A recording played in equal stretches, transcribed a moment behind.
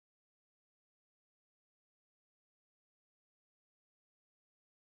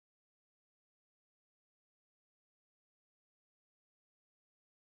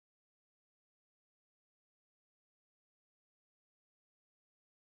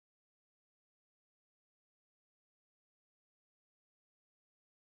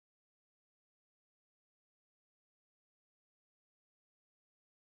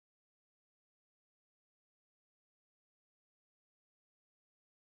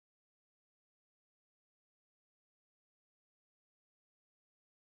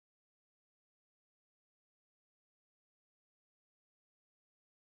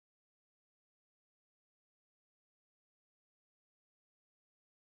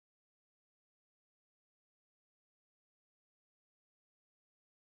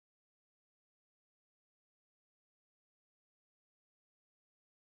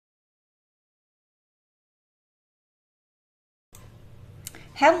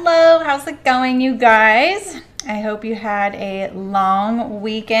Hello, how's it going, you guys? I hope you had a long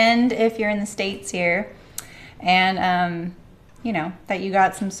weekend if you're in the States here. And, you know, that you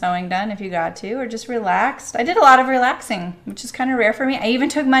got some sewing done if you got to, or just relaxed. I did a lot of relaxing, which is kind of rare for me. I even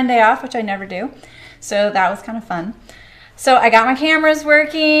took Monday off, which I never do. So that was kind of fun. So I got my cameras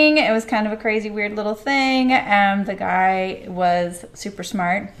working. It was kind of a crazy, weird little thing. The guy was super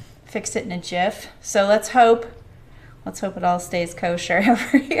smart, fixed it in a jiff. So let's hope it all stays kosher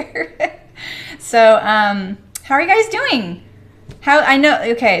over here. So, how are you guys doing?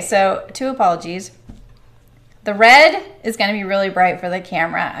 Okay, so 2 apologies. The red is going to be really bright for the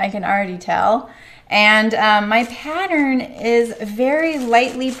camera. I can already tell. And my pattern is very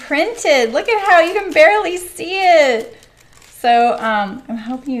lightly printed. Look at how you can barely see it. So I'm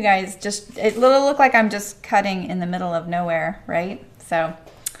hoping you guys it'll look like I'm just cutting in the middle of nowhere, right? So,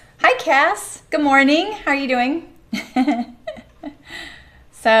 hi Cass, good morning. How are you doing?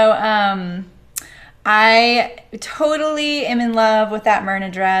 So I totally am in love with that Myrna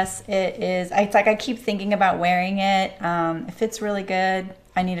dress. It's like I keep thinking about wearing it. It fits really good.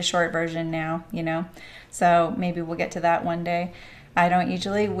 I need a short version now, you know, so maybe we'll get to that one day. I don't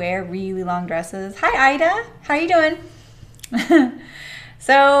usually wear really long dresses. Hi Ida, how are you doing?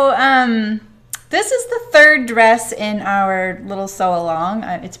 So this is the 3rd dress in our little sew along.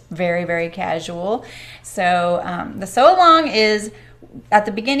 It's very, very casual. So the sew along is at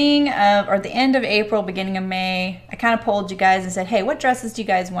the beginning of, or the end of April, beginning of May. I kind of polled you guys and said, hey, what dresses do you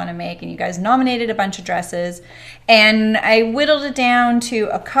guys want to make? And you guys nominated a bunch of dresses. And I whittled it down to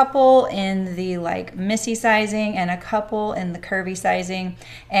a couple in the like Missy sizing and a couple in the curvy sizing.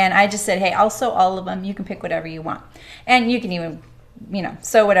 And I just said, hey, I'll sew all of them. You can pick whatever you want. And you can even, you know,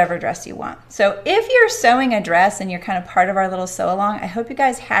 sew whatever dress you want. So if you're sewing a dress and you're kind of part of our little sew along, I hope you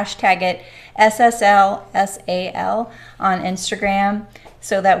guys hashtag it SSLSAL on Instagram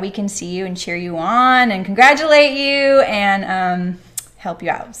so that we can see you and cheer you on and congratulate you and help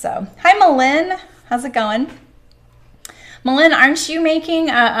you out. So hi Malin, how's it going? Malin, aren't you making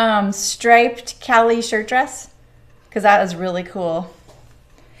a striped Cali shirt dress? Because that was really cool.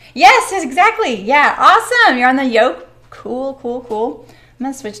 Yes, exactly. Yeah, awesome. You're on the yoke. Cool, cool, cool. I'm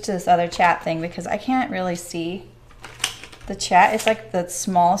going to switch to this other chat thing because I can't really see the chat. It's like the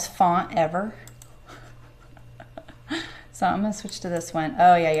smallest font ever. So I'm going to switch to this one.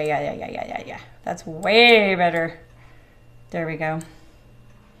 Oh, yeah. That's way better. There we go.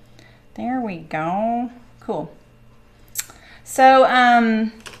 There we go. Cool. So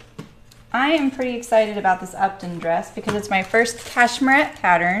I am pretty excited about this Upton dress because it's my first Cashmerette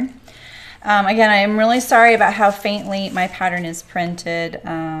pattern. Again, I am really sorry about how faintly my pattern is printed.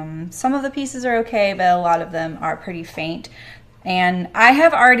 Some of the pieces are okay, but a lot of them are pretty faint. And I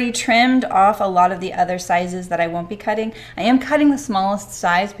have already trimmed off a lot of the other sizes that I won't be cutting. I am cutting the smallest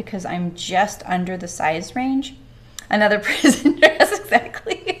size because I'm just under the size range. Another prison dress,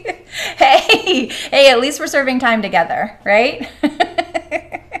 exactly. Hey, at least we're serving time together, right?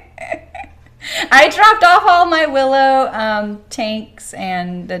 I dropped off all my Willow tanks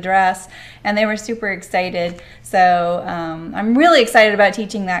and the dress, and they were super excited. So I'm really excited about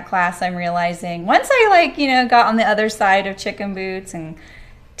teaching that class. I'm realizing once I got on the other side of chicken boots and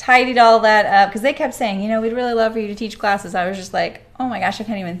tidied all that up, because they kept saying, we'd really love for you to teach classes. I was just like, oh my gosh, I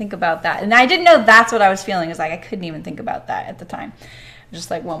can't even think about that. And I didn't know that's what I was feeling. It's like I couldn't even think about that at the time.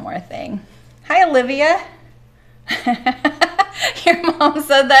 Just like one more thing. Hi, Olivia. Your mom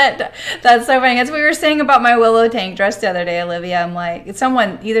said that. That's so funny. That's what we were saying about my Willow tank dress the other day, Olivia. I'm like,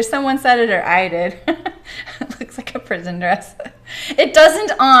 either someone said it or I did. It looks like a prison dress. It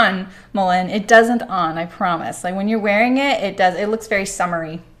doesn't on, Mullen. It doesn't on, I promise. Like when you're wearing it, it does. It looks very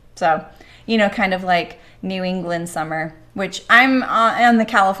summery. So, kind of like New England summer, which I'm on the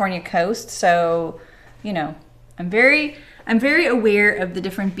California coast. So, I'm very aware of the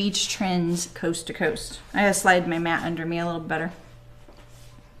different beach trends coast to coast. I gotta slide my mat under me a little better.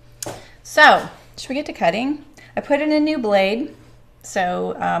 So, should we get to cutting? I put in a new blade,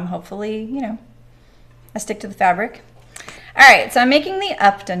 so hopefully, I stick to the fabric. All right, so I'm making the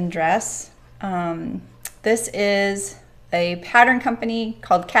Upton dress. This is a pattern company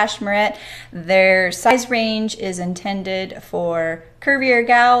called Cashmerette. Their size range is intended for curvier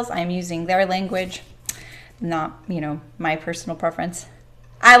gals. I'm using their language, not, my personal preference.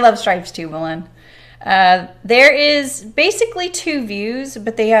 I love stripes too, Willin. There is basically 2 views,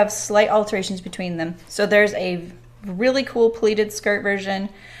 but they have slight alterations between them. So there's a really cool pleated skirt version,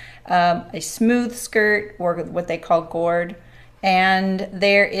 a smooth skirt, or what they call gourd, and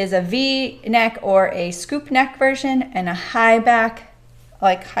there is a V neck or a scoop neck version, and a high back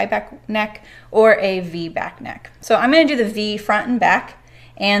neck or a V back neck. So I'm going to do the V front and back,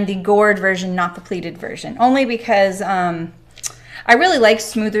 and the gored version, not the pleated version. Only because I really like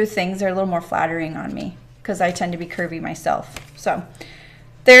smoother things. They're a little more flattering on me because I tend to be curvy myself. So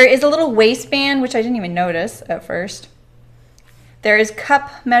there is a little waistband, which I didn't even notice at first. There is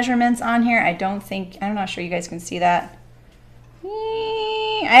cup measurements on here. I'm not sure you guys can see that.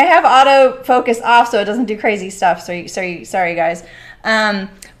 I have autofocus off so it doesn't do crazy stuff. Sorry guys.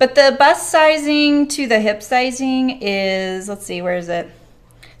 But the bust sizing to the hip sizing is, let's see, where is it?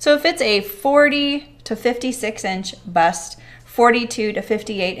 So if it's a 40 to 56 inch bust, 42 to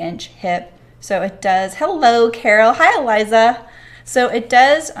 58 inch hip. So it does, hello Carol, hi Eliza. So it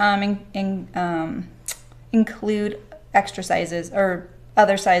does include extra sizes or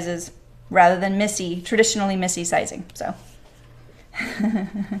other sizes rather than traditionally Missy sizing. So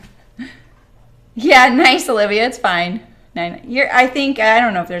yeah, nice Olivia, it's fine. I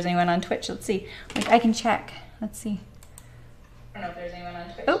don't know if there's anyone on Twitch. Let's see. I can check. Let's see. I don't know if there's anyone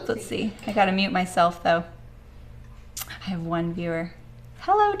on Twitch. Oh, let's see. I gotta mute myself though. I have one viewer.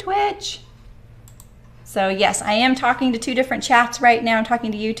 Hello Twitch. So yes, I am talking to two different chats right now. I'm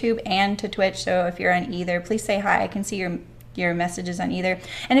talking to YouTube and to Twitch. So if you're on either, please say hi. I can see your messages on either.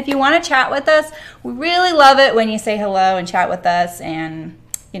 And if you want to chat with us, we really love it when you say hello and chat with us and,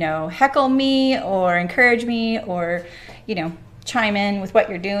 you know, heckle me or encourage me or, you know, chime in with what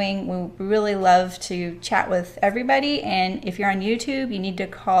you're doing. We really love to chat with everybody. And if you're on YouTube, you need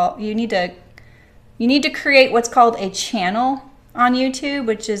to create what's called a channel on YouTube,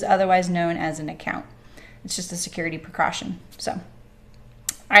 which is otherwise known as an account. It's just a security precaution. So, all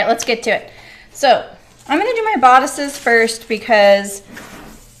right, let's get to it. So I'm gonna do my bodices first because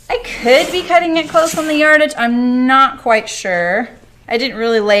I could be cutting it close on the yardage. I'm not quite sure. I didn't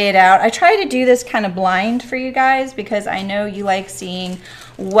really lay it out. I try to do this kind of blind for you guys because I know you like seeing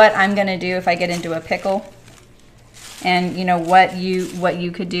what I'm gonna do if I get into a pickle, and you know what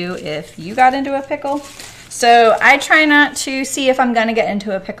you could do if you got into a pickle. So I try not to see if I'm gonna get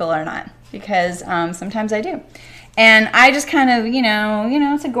into a pickle or not, because sometimes I do. And I just kind of, you know,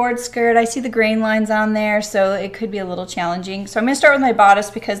 it's a gored skirt. I see the grain lines on there, so it could be a little challenging. So I'm gonna start with my bodice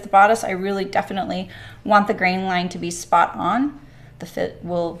because the bodice, I really definitely want the grain line to be spot on. The fit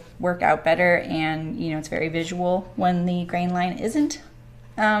will work out better, and you know, it's very visual when the grain line isn't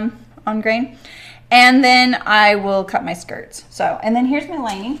on grain. And then I will cut my skirts. So, and then here's my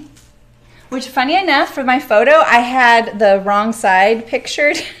lining, which funny enough, for my photo, I had the wrong side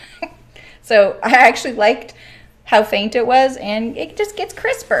pictured. So I actually liked how faint it was, and it just gets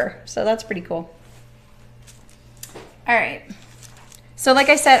crisper. So that's pretty cool. All right. So like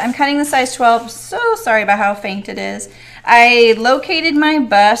I said, I'm cutting the size 12. So sorry about how faint it is. I located my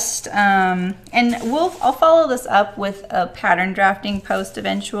bust, and I'll follow this up with a pattern drafting post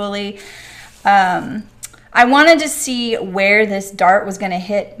eventually. I wanted to see where this dart was going to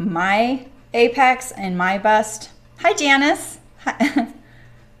hit my apex and my bust. Hi, Janice. Hi.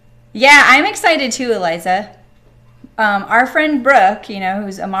 Yeah, I'm excited too, Eliza. Our friend Brooke, you know,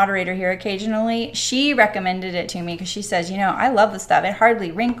 who's a moderator here occasionally, she recommended it to me because she says, you know, I love this stuff. It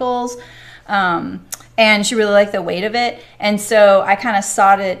hardly wrinkles. And she really liked the weight of it. And so I kind of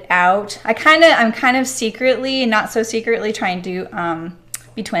sought it out. I'm kind of secretly, not so secretly, trying to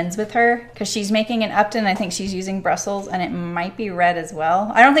be twins with her because she's making an Upton. I think she's using Brussels, and it might be red as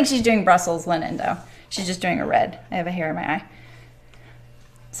well. I don't think she's doing Brussels linen though. She's just doing a red. I have a hair in my eye.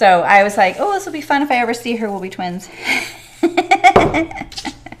 So I was like, oh, this will be fun. If I ever see her, we'll be twins.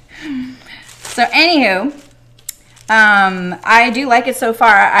 So anywho, I do like it so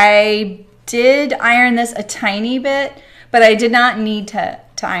far. I did iron this a tiny bit, but I did not need to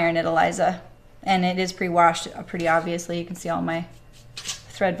iron it, Eliza. And it is pre-washed pretty obviously. You can see all my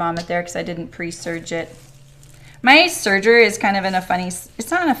thread vomit there because I didn't pre-serge it. My serger is kind of in a funny, it's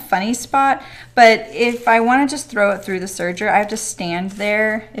not in a funny spot, but if I want to just throw it through the serger, I have to stand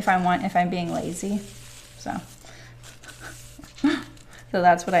there if I'm being lazy. So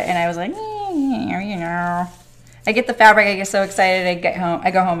that's what I was like, you know. I get the fabric, I get so excited,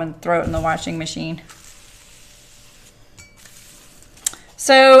 I go home and throw it in the washing machine.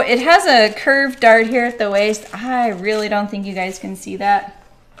 So it has a curved dart here at the waist. I really don't think you guys can see that.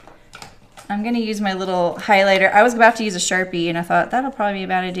 I'm gonna use my little highlighter. I was about to use a Sharpie and I thought that'll probably be a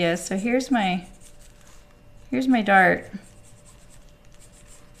bad idea. So here's my dart.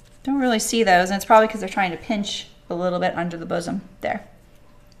 Don't really see those, and it's probably because they're trying to pinch a little bit under the bosom there.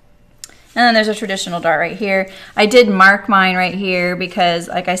 And then there's a traditional dart right here. I did mark mine right here because,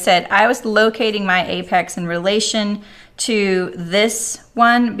 like I said, I was locating my apex in relation to this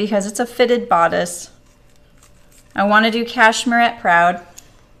one because it's a fitted bodice. I want to do Cashmerette proud.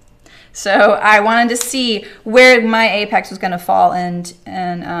 So I wanted to see where my apex was going to fall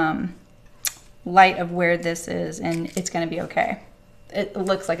and light of where this is, and it's going to be okay. It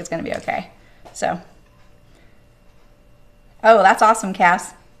looks like it's going to be okay. So, oh, that's awesome,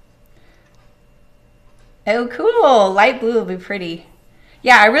 Cass. Oh, cool. Light blue will be pretty.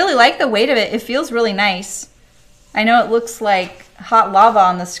 Yeah, I really like the weight of it. It feels really nice. I know it looks like hot lava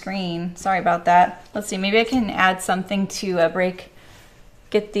on the screen. Sorry about that. Let's see. Maybe I can add something to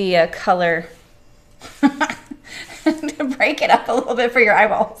get the color, to break it up a little bit for your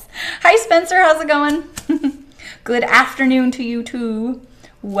eyeballs. Hi, Spencer. How's it going? Good afternoon to you, too.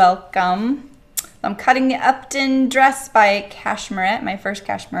 Welcome. I'm cutting the Upton dress by Cashmerette, my first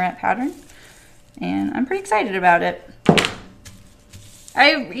Cashmerette pattern. And I'm pretty excited about it.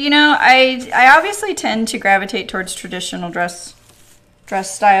 I obviously tend to gravitate towards traditional dress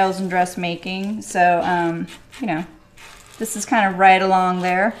styles and dressmaking. So, you know, this is kind of right along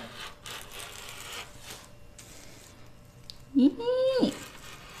there.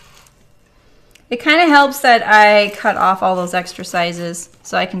 It kind of helps that I cut off all those extra sizes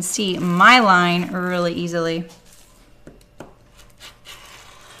so I can see my line really easily.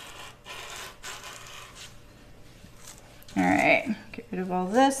 All right, get rid of all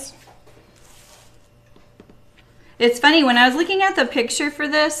this. It's funny, when I was looking at the picture for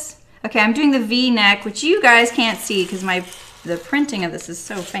this, okay, I'm doing the V-neck, which you guys can't see because the printing of this is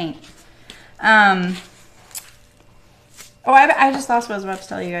so faint. Oh, I just lost what I was about to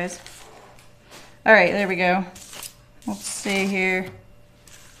tell you guys. All right, there we go. Let's see here.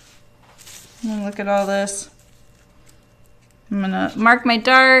 I'm gonna look at all this. I'm gonna mark my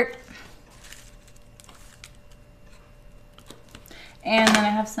dart. And then I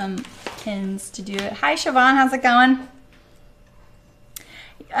have some pins to do it. Hi, Siobhan, how's it going?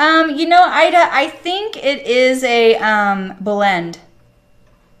 You know, Ida, I think it is a blend.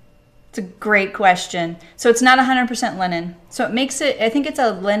 It's a great question. So it's not 100% linen. So it makes it, I think it's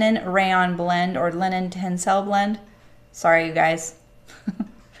a linen rayon blend or linen tencel blend. Sorry, you guys.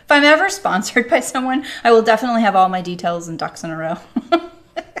 If I'm ever sponsored by someone, I will definitely have all my details and ducks in a row.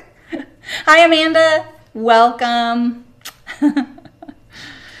 Hi, Amanda. Welcome.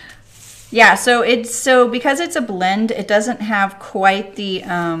 Yeah, so because it's a blend, it doesn't have quite the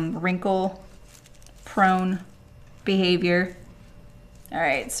wrinkle prone behavior. All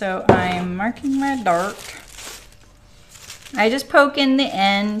right, so I'm marking my dart. I just poke in the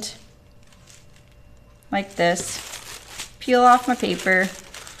end like this, peel off my paper.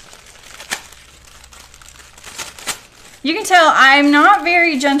 You can tell I'm not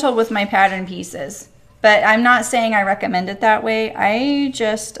very gentle with my pattern pieces, but I'm not saying I recommend it that way. I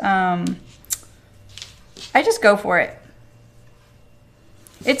just go for it.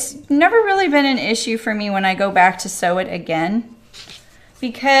 It's never really been an issue for me when I go back to sew it again.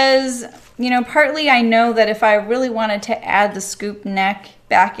 Because, you know, partly I know that if I really wanted to add the scoop neck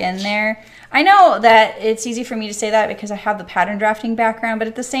back in there, I know that it's easy for me to say that because I have the pattern drafting background, but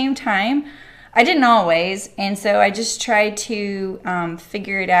at the same time, I didn't always, and so I just tried to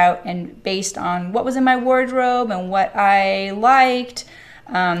figure it out, and based on what was in my wardrobe and what I liked,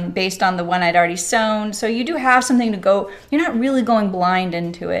 based on the one I'd already sewn. So you do have something to go, you're not really going blind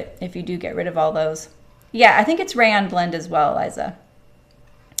into it if you do get rid of all those. Yeah, I think it's rayon blend as well, Liza.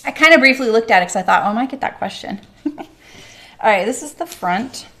 I kind of briefly looked at it because I thought, oh, I might get that question. All right, this is the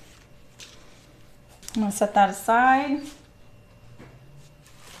front. I'm gonna set that aside.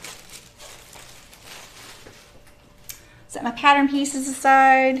 Set my pattern pieces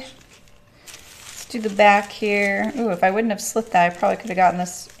aside. Let's do the back here. Ooh, if I wouldn't have slit that, I probably could have gotten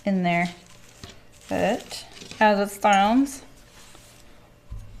this in there. But as it sounds,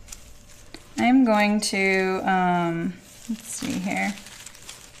 I'm going to, let's see here.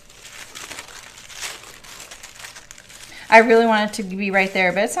 I really want it to be right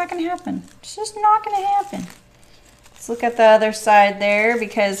there, but it's not going to happen. It's just not going to happen. Let's look at the other side there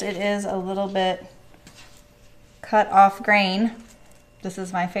because it is a little bit cut off grain. This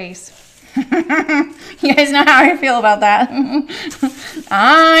is my face. You guys know how I feel about that.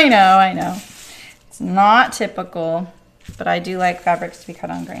 I know. It's not typical, but I do like fabrics to be cut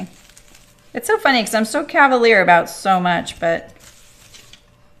on grain. It's so funny because I'm so cavalier about so much, but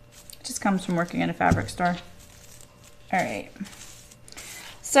it just comes from working in a fabric store. All right,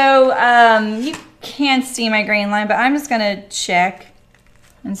 so you can't see my grain line, but I'm just gonna check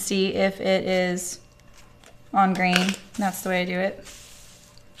and see if it is on grain. That's the way I do it.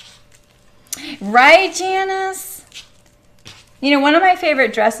 Right, Janice? You know, one of my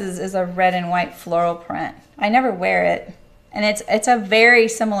favorite dresses is a red and white floral print. I never wear it, and it's a very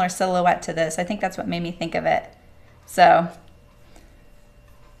similar silhouette to this. I think that's what made me think of it. So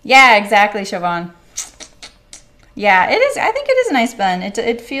Yeah, exactly, Siobhan. Yeah, it is. I think it is a nice blend.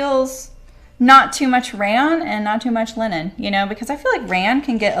 It feels not too much rayon and not too much linen, you know, because I feel like rayon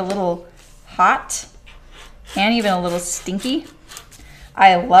can get a little hot and even a little stinky.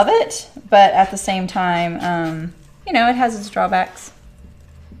 I love it, but at the same time, you know, it has its drawbacks.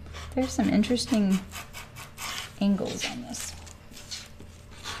 There's some interesting angles on this.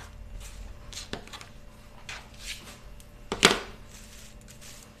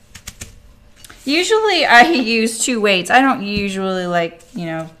 Usually I use 2 weights. I don't usually like, you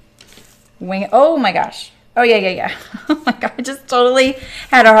know, wing it. Oh my gosh. Oh yeah. Oh my god, I just totally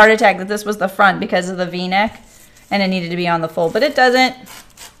had a heart attack that this was the front because of the V-neck and it needed to be on the fold, but it doesn't.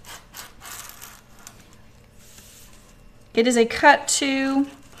 It is a cut 2,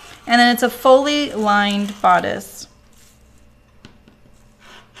 and then it's a fully lined bodice.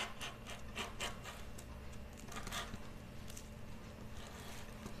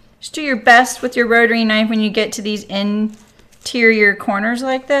 Just do your best with your rotary knife when you get to these interior corners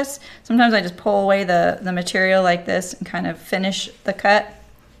like this. Sometimes I just pull away the material like this and kind of finish the cut.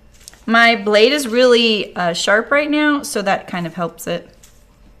 My blade is really sharp right now, so that kind of helps it.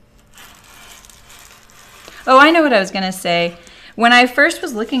 Oh, I know what I was going to say. When I first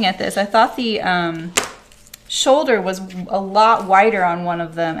was looking at this, I thought the shoulder was a lot wider on one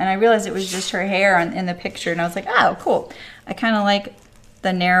of them, and I realized it was just her hair in the picture, and I was like, oh, cool. I kind of like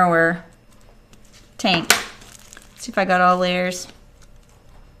the narrower tank. Let's see if I got all layers.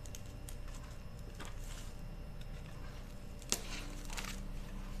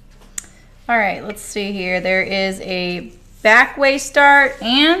 All right, let's see here. There is a back waist dart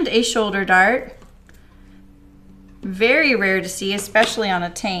and a shoulder dart. Very rare to see, especially on a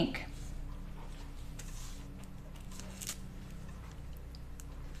tank.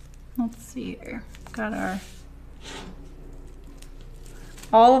 Let's see here. Got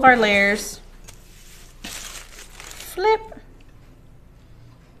all of our layers. Flip.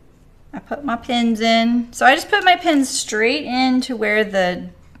 I put my pins in. So I just put my pins straight into where the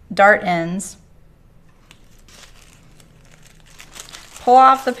dart ends. Pull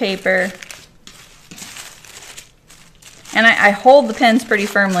off the paper. And I hold the pins pretty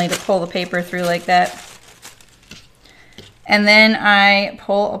firmly to pull the paper through like that. And then I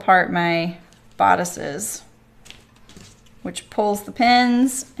pull apart my bodices, which pulls the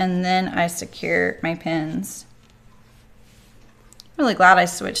pins, and then I secure my pins. I'm really glad I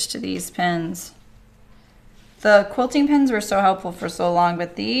switched to these pins. The quilting pins were so helpful for so long,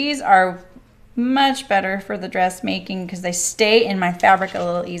 but these are much better for the dressmaking because they stay in my fabric a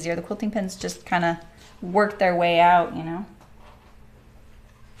little easier. The quilting pins just kind of work their way out, you know.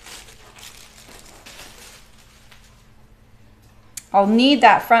 I'll need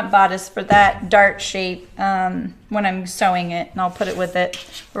that front bodice for that dart shape when I'm sewing it, and I'll put it with it.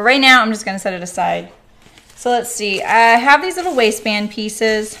 But right now, I'm just going to set it aside. So let's see. I have these little waistband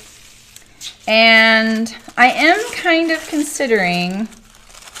pieces, and I am kind of considering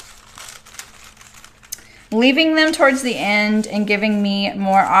leaving them towards the end and giving me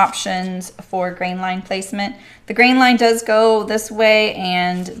more options for grain line placement. The grain line does go this way,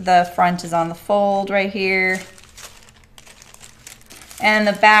 and the front is on the fold right here. And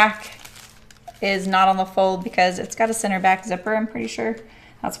the back is not on the fold because it's got a center back zipper, I'm pretty sure.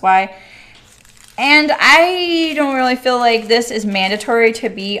 That's why. And I don't really feel like this is mandatory to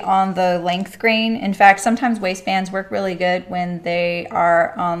be on the length grain. In fact, sometimes waistbands work really good when they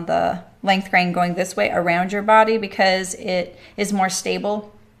are on the length grain going this way around your body because it is more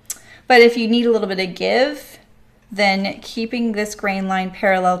stable. But if you need a little bit of give, then keeping this grain line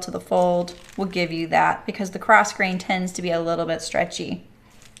parallel to the fold will give you that because the cross grain tends to be a little bit stretchy.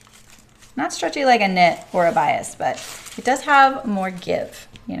 Not stretchy like a knit or a bias, but it does have more give,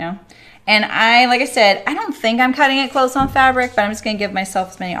 you know? And like I said, I don't think I'm cutting it close on fabric, but I'm just gonna give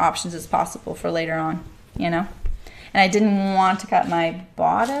myself as many options as possible for later on, you know? And I didn't want to cut my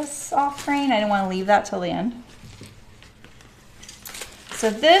bodice off grain. I didn't want to leave that till the end. So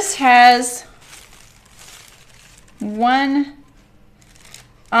this has one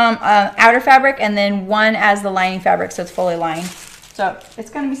outer fabric and then one as the lining fabric, so it's fully lined. So it's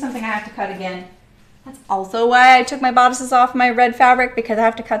going to be something I have to cut again. That's also why I took my bodices off my red fabric, because I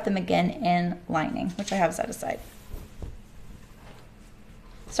have to cut them again in lining, which I have set aside.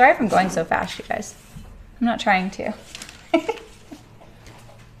 Sorry if I'm going so fast, you guys. I'm not trying to. All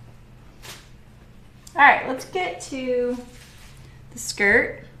right, let's get to the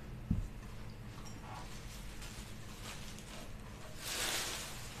skirt.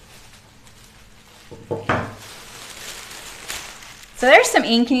 So there's some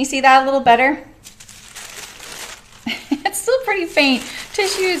ink. Can you see that a little better? It's still pretty faint.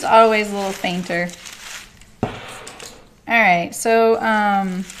 Tissue is always a little fainter. All right, so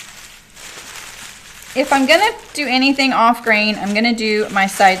if I'm gonna do anything off grain, I'm gonna do my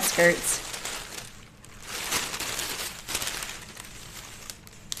side skirts.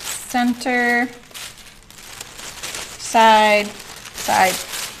 Center, side, side,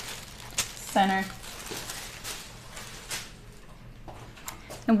 center.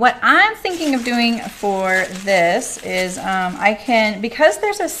 And what I'm thinking of doing for this is I can, because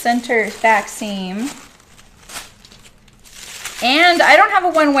there's a center back seam, and I don't have a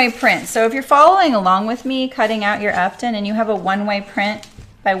one-way print. So if you're following along with me cutting out your Upton and you have a one-way print,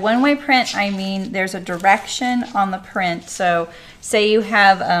 by one-way print I mean there's a direction on the print. So say you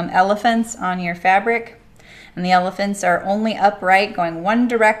have elephants on your fabric and the elephants are only upright going one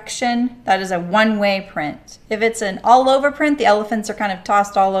direction, that is a one-way print. If it's an all-over print, the elephants are kind of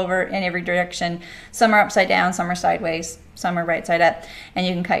tossed all over in every direction. Some are upside down, some are sideways, some are right side up, and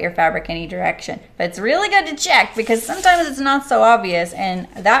you can cut your fabric any direction. But it's really good to check because sometimes it's not so obvious, and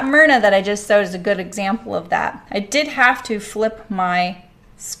that Myrna that I just sewed is a good example of that. I did have to flip my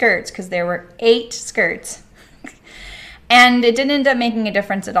skirts because there were 8 skirts. And it didn't end up making a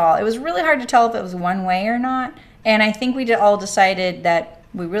difference at all. It was really hard to tell if it was one way or not. And I think we all decided that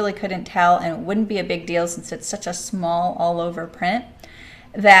we really couldn't tell, and it wouldn't be a big deal since it's such a small all over print,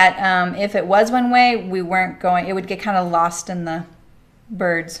 that if it was one way, we weren't going, it would get kind of lost in the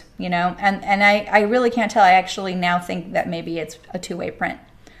birds, you know? And I really can't tell. I actually now think that maybe it's a two-way print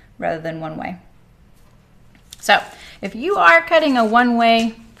rather than one way. So if you are cutting a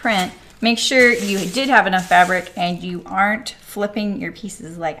one-way print, make sure you did have enough fabric and you aren't flipping your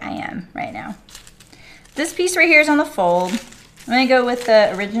pieces like I am right now. This piece right here is on the fold. I'm gonna go with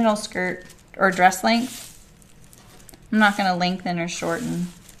the original skirt or dress length. I'm not gonna lengthen or shorten.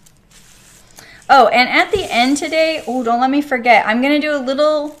 Oh, and at the end today, oh, don't let me forget, I'm gonna do a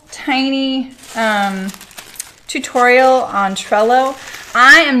little tiny tutorial on Trello.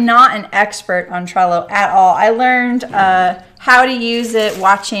 I am not an expert on Trello at all. I learned how to use it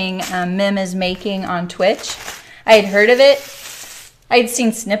watching Mim is Making on Twitch. I had heard of it. I had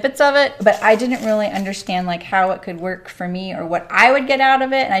seen snippets of it, but I didn't really understand like how it could work for me or what I would get out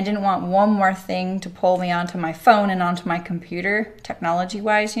of it. And I didn't want one more thing to pull me onto my phone and onto my computer,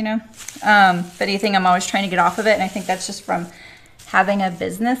 technology-wise, you know. But anything, I'm always trying to get off of it, and I think that's just from having a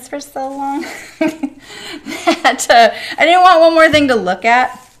business for so long that I didn't want one more thing to look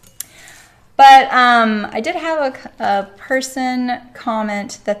at. But I did have a person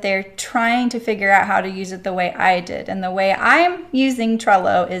comment that they're trying to figure out how to use it the way I did. And the way I'm using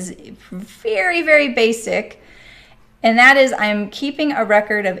Trello is very, very basic. And that is I'm keeping a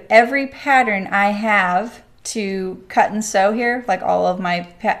record of every pattern I have to cut and sew here, like all of my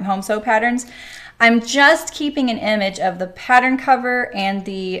home sew patterns. I'm just keeping an image of the pattern cover and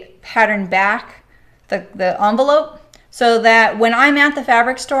the pattern back, the envelope, so that when I'm at the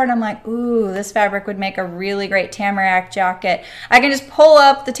fabric store and I'm like, ooh, this fabric would make a really great tamarack jacket, I can just pull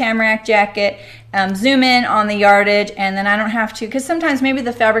up the tamarack jacket, zoom in on the yardage, and then I don't have to, because sometimes maybe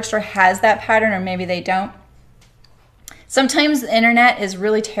the fabric store has that pattern or maybe they don't. Sometimes the internet is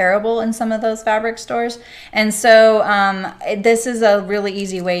really terrible in some of those fabric stores, and so this is a really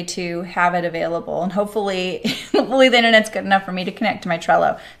easy way to have it available, and hopefully the internet's good enough for me to connect to my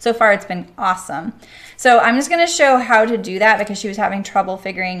Trello. So far it's been awesome. So I'm just going to show how to do that because she was having trouble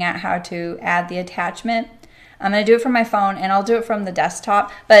figuring out how to add the attachment. I'm going to do it from my phone and I'll do it from the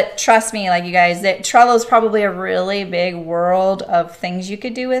desktop, but trust me, like you guys, that Trello is probably a really big world of things you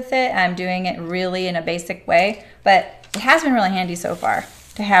could do with it. I'm doing it really in a basic way, but it has been really handy so far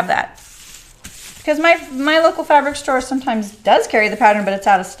to have that. Because my local fabric store sometimes does carry the pattern, but it's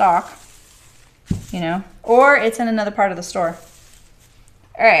out of stock, you know, or it's in another part of the store.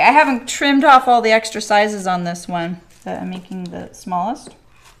 All right, I haven't trimmed off all the extra sizes on this one, but I'm making the smallest.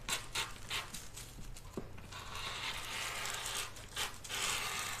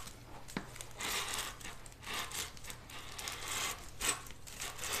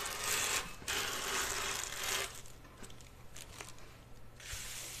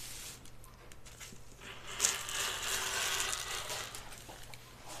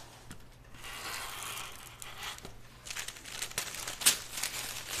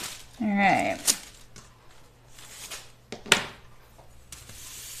 All right.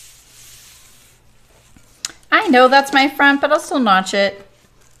 I know that's my front, but I'll still notch it.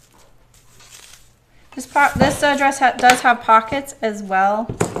 This dress does have pockets as well,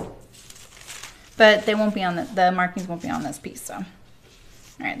 but they won't be on the markings won't be on this piece. So, all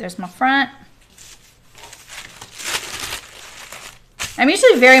right, there's my front. I'm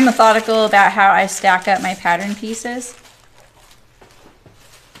usually very methodical about how I stack up my pattern pieces.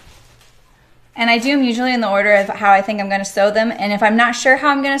 And I do them usually in the order of how I think I'm going to sew them. And if I'm not sure how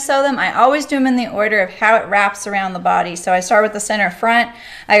I'm going to sew them, I always do them in the order of how it wraps around the body. So I start with the center front,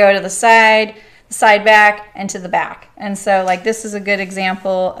 I go to the side back, and to the back. And so like this is a good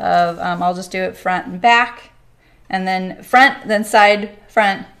example of, I'll just do it front and back, and then front, then side,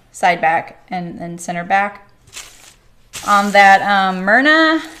 front, side back, and then center back. On that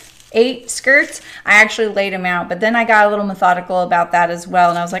Myrna 8 skirts, I actually laid them out, but then I got a little methodical about that as well,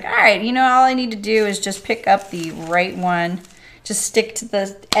 and I was like, all right, you know, all I need to do is just pick up the right one, just stick to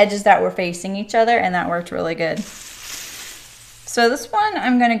the edges that were facing each other, and that worked really good. So this one,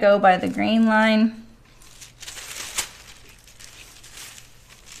 I'm gonna go by the grain line.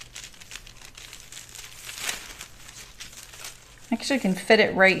 I actually can fit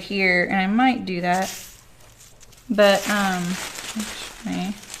it right here, and I might do that, but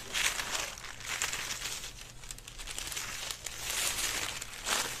actually,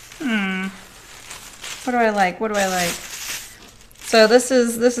 what do I like? What do I like? So this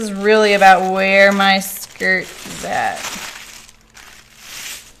is really about where my skirt is at.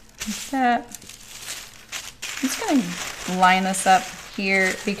 Like that. I'm just gonna line this up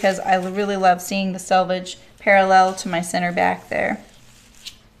here because I really love seeing the selvage parallel to my center back there.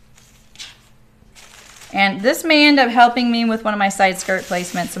 And this may end up helping me with one of my side skirt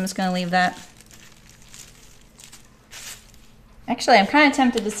placements, so I'm just gonna leave that. Actually, I'm kind of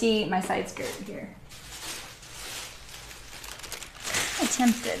tempted to see my side skirt here. I'm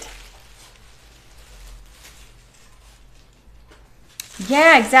tempted.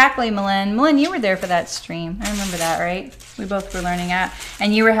 Yeah, exactly, Malin. Malin, you were there for that stream. I remember that, right? We both were learning at,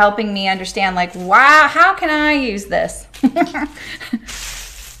 and you were helping me understand, like, wow, how can I use this?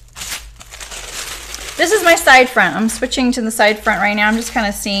 This is my side front. I'm switching to the side front right now. I'm just kind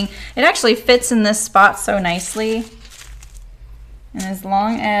of seeing, it actually fits in this spot so nicely. And as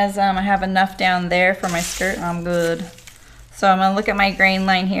long as I have enough down there for my skirt, I'm good. So I'm gonna look at my grain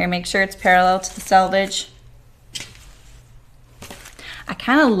line here, make sure it's parallel to the selvage. I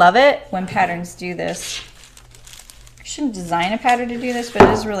kind of love it when patterns do this. I shouldn't design a pattern to do this, but it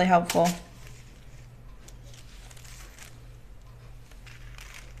is really helpful.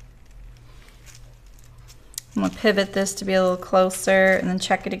 I'm gonna pivot this to be a little closer and then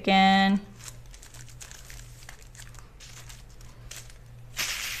check it again.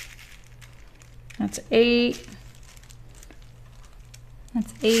 That's 8.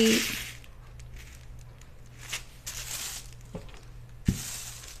 That's 8.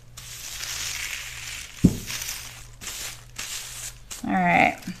 All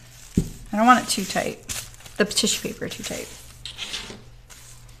right. I don't want it too tight. The tissue paper too tight.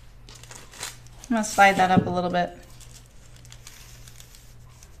 I'm gonna slide that up a little bit.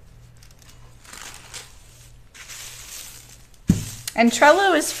 And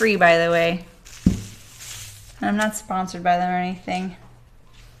Trello is free, by the way. I'm not sponsored by them or anything.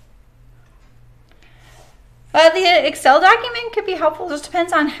 The Excel document could be helpful. It just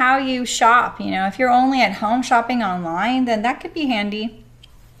depends on how you shop. You know, if you're only at home shopping online, then that could be handy.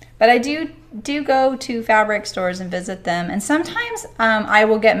 But I do go to fabric stores and visit them. And sometimes I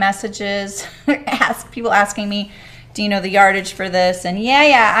will get messages, people asking me, do you know the yardage for this? And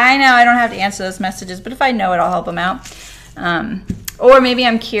yeah, I know I don't have to answer those messages, but if I know it, I'll help them out. Or maybe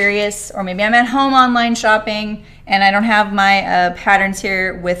I'm curious, or maybe I'm at home online shopping and I don't have my patterns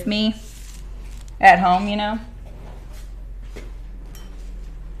here with me at home, you know.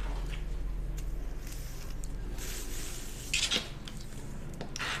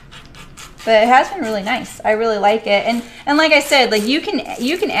 But it has been really nice. I really like it. And like I said, like you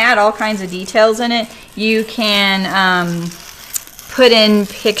can add all kinds of details in it. You can put in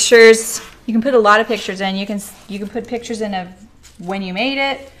pictures. You can put a lot of pictures in. You can put pictures in of when you made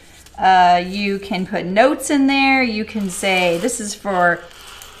it. You can put notes in there. You can say this is for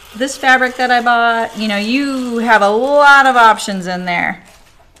this fabric that I bought. You know, you have a lot of options in there.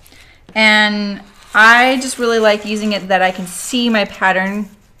 And I just really like using it that I can see my pattern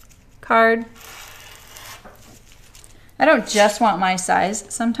card. I don't just want my size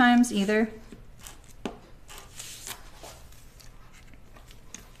sometimes either.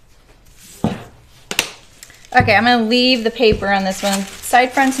 Okay, I'm gonna leave the paper on this one.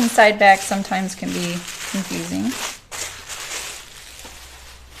 Side fronts and side backs sometimes can be confusing.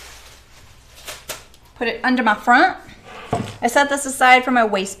 Put it under my front. I set this aside for my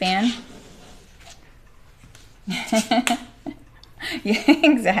waistband. Yeah,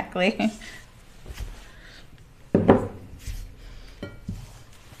 exactly.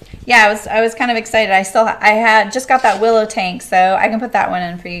 Yeah, I was kind of excited. I had just got that willow tank, so I can put that one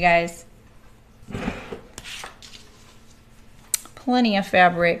in for you guys. Plenty of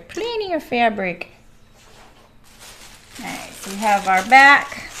fabric. Plenty of fabric. All right, so we have our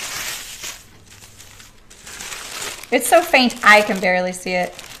back. It's so faint, I can barely see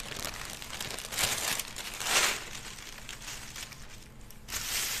it.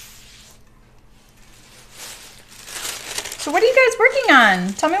 So what are you guys working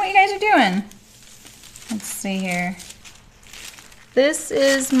on? Tell me what you guys are doing. Let's see here. This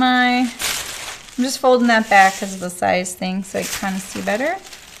is my, I'm just folding that back because of the size thing so I can kind of see better.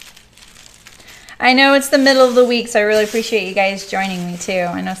 I know it's the middle of the week, so I really appreciate you guys joining me too.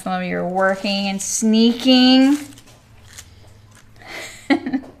 I know some of you are working and sneaking.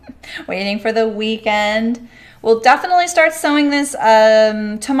 Waiting for the weekend. We'll definitely start sewing this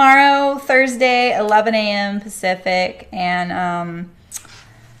tomorrow, Thursday, 11 a.m. Pacific, and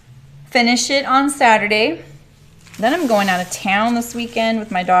finish it on Saturday. Then I'm going out of town this weekend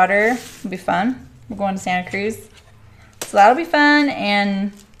with my daughter. It'll be fun. We're going to Santa Cruz. So that'll be fun,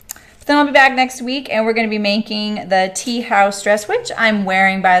 and then I'll be back next week, and we're going to be making the tea house dress, which I'm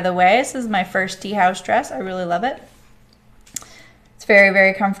wearing, by the way. This is my first tea house dress. I really love it. It's very,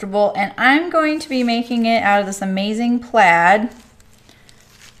 very comfortable, and I'm going to be making it out of this amazing plaid.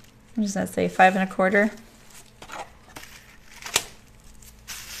 What does that say, 5 1/4?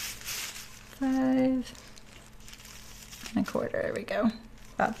 5 1/4, there we go,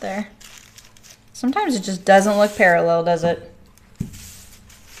 about there. Sometimes it just doesn't look parallel, does it?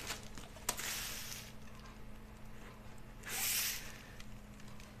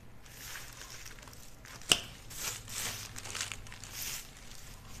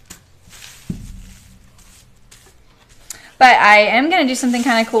 But I am going to do something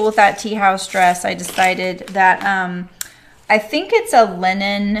kind of cool with that tea house dress. I decided that I think it's a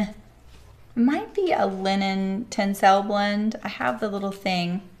linen, might be a linen tencel blend. I have the little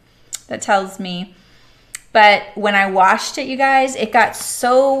thing that tells me. But when I washed it, you guys, it got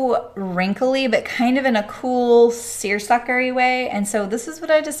so wrinkly, but kind of in a cool seersuckery way. And so this is what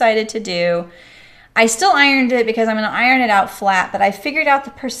I decided to do. I still ironed it because I'm going to iron it out flat, but I figured out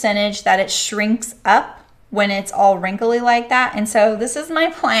the percentage that it shrinks up when it's all wrinkly like that. And so this is my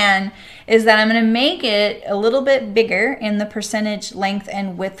plan, is that I'm going to make it a little bit bigger in the percentage length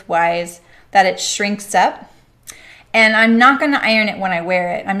and width wise, that it shrinks up. And I'm not going to iron it when I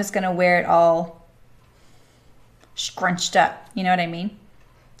wear it. I'm just going to wear it all scrunched up. You know what I mean?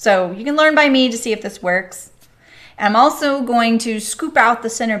 So you can learn by me to see if this works. I'm also going to scoop out the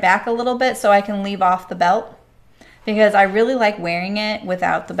center back a little bit so I can leave off the belt, because I really like wearing it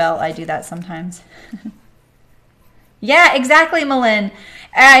without the belt. I do that sometimes. Yeah, exactly, Malin.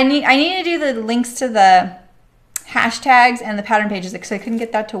 I need to do the links to the hashtags and the pattern pages because I couldn't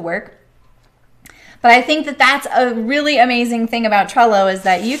get that to work. But I think that that's a really amazing thing about Trello, is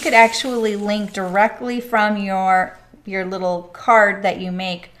that you could actually link directly from your little card that you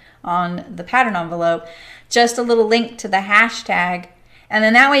make on the pattern envelope, just a little link to the hashtag. And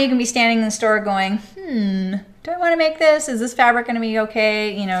then that way you can be standing in the store going, do I want to make this? Is this fabric going to be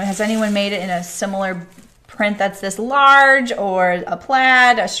okay? You know, has anyone made it in a similar print that's this large, or a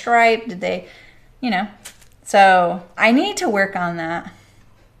plaid, a stripe? Did they, you know? So I need to work on that.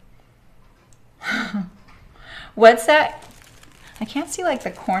 What's that? I can't see like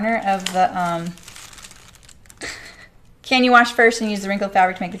the corner of the can you wash first and use the wrinkled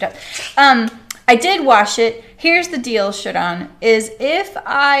fabric to make the dress? I did wash it. Here's the deal, Shadon, is if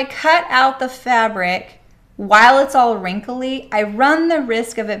I cut out the fabric while it's all wrinkly, I run the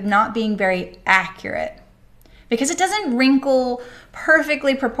risk of it not being very accurate, because it doesn't wrinkle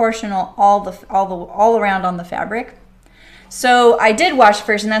perfectly proportional all around on the fabric. So I did wash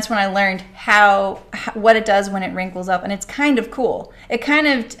first, and that's when I learned what it does when it wrinkles up, and it's kind of cool. It kind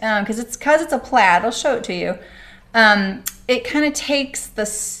of, because it's a plaid, I'll show it to you. It kind of takes the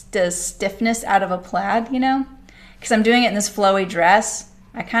stiffness out of a plaid, you know, because I'm doing it in this flowy dress.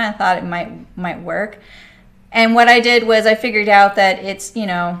 I kind of thought it might work. And what I did was I figured out that it's, you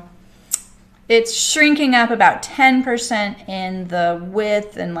know, it's shrinking up about 10% in the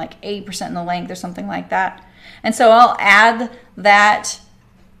width and like 8% in the length or something like that. And so I'll add that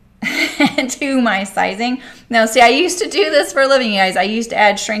to my sizing. Now, see, I used to do this for a living, you guys. I used to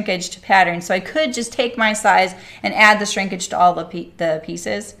add shrinkage to patterns, so I could just take my size and add the shrinkage to all the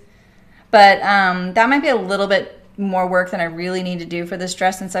pieces. But that might be a little bit more work than I really need to do for this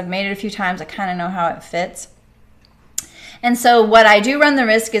dress. Since I've made it a few times, I kind of know how it fits. And so what I do run the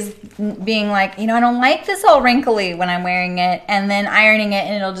risk is being like, you know, I don't like this all wrinkly when I'm wearing it, and then ironing it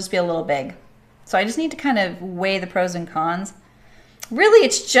and it'll just be a little big. So I just need to kind of weigh the pros and cons. Really,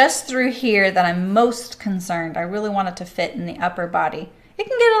 it's just through here that I'm most concerned. I really want it to fit in the upper body. It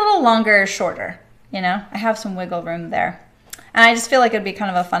can get a little longer or shorter, you know. I have some wiggle room there. And I just feel like it'd be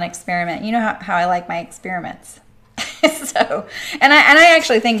kind of a fun experiment. You know how I like my experiments. So, and I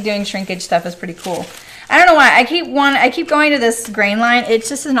actually think doing shrinkage stuff is pretty cool. I don't know why. I keep going to this grain line. It's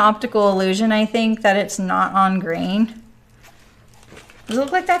just an optical illusion, I think, that it's not on grain. Does it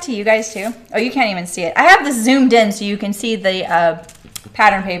look like that to you guys too? Oh, you can't even see it. I have this zoomed in so you can see the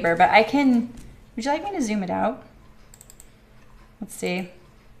pattern paper, but I can... Would you like me to zoom it out? Let's see.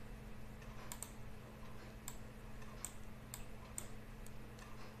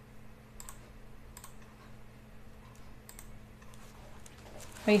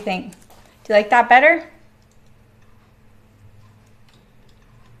 What do you think? Do you like that better?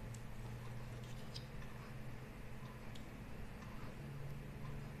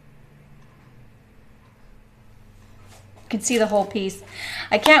 You can see the whole piece.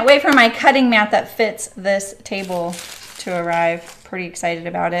 I can't wait for my cutting mat that fits this table to arrive. Pretty excited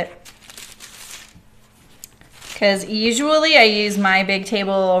about it. Because usually I use my big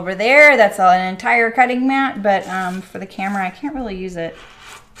table over there. That's an entire cutting mat, but for the camera, I can't really use it.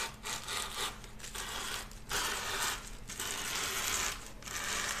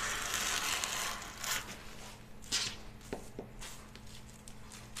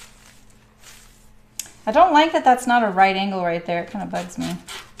 I don't like that that's not a right angle right there. It kind of bugs me.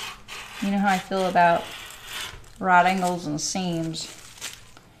 You know how I feel about right angles and seams.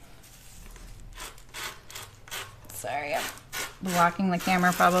 Sorry, I'm blocking the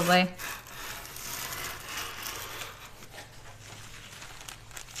camera probably.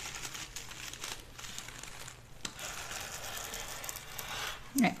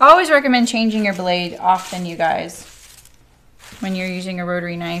 I always recommend changing your blade often, you guys, when you're using a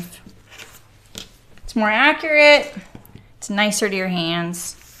rotary knife. It's more accurate, it's nicer to your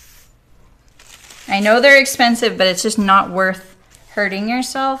hands. I know they're expensive, but it's just not worth hurting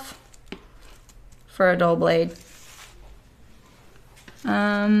yourself for a dull blade.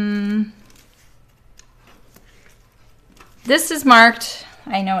 This is marked,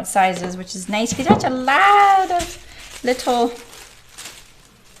 I know what size is, which is nice because that's a lot of little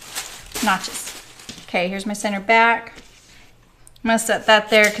notches. Okay, here's my center back. I'm going to set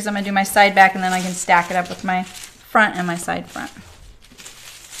that there because I'm going to do my side back and then I can stack it up with my front and my side front.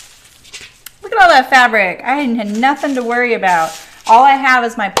 Look at all that fabric. I had nothing to worry about. All I have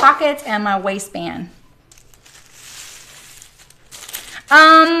is my pockets and my waistband.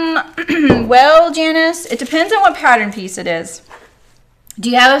 Well, Janice, it depends on what pattern piece it is.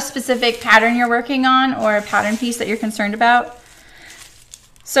 Do you have a specific pattern you're working on or a pattern piece that you're concerned about?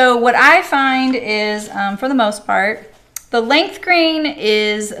 So what I find is, for the most part, the length grain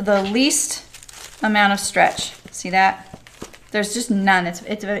is the least amount of stretch. See that? There's just none.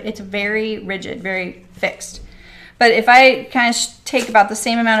 It's very rigid, very fixed. But if I kind of take about the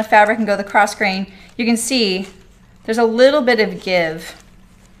same amount of fabric and go the cross grain, you can see there's a little bit of give.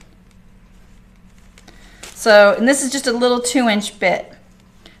 So, and this is just a little 2-inch bit.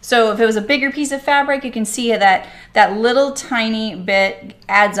 So if it was a bigger piece of fabric, you can see that little tiny bit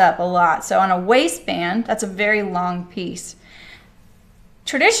adds up a lot. So on a waistband, that's a very long piece.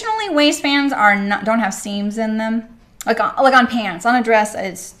 Traditionally, waistbands don't have seams in them. Like on pants, on a dress,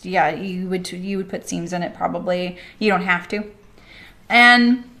 it's, yeah, you would put seams in it probably. You don't have to.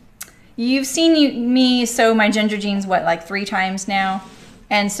 And you've seen me sew my ginger jeans, what, like 3 times now?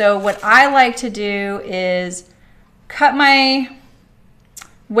 And so what I like to do is cut my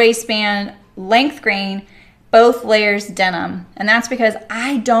waistband length grain, both layers denim. And that's because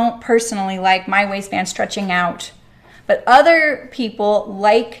I don't personally like my waistband stretching out. But other people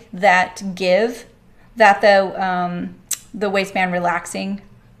like that give, that the waistband relaxing,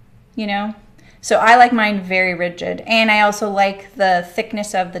 you know? So I like mine very rigid. And I also like the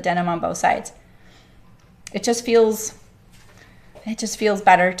thickness of the denim on both sides. It just feels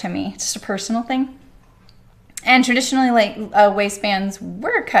better to me. It's just a personal thing. And traditionally, like waistbands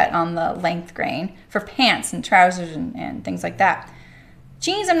were cut on the length grain for pants and trousers and things like that.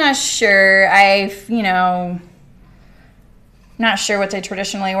 Jeans, I'm not sure. Not sure what they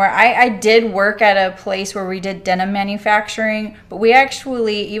traditionally were. I did work at a place where we did denim manufacturing, but we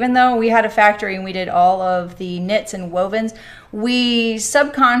actually, even though we had a factory and we did all of the knits and wovens, we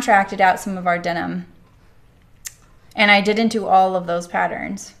subcontracted out some of our denim. And I didn't do all of those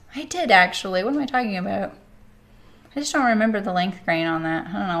patterns. I did actually. What am I talking about? I just don't remember the length grain on that.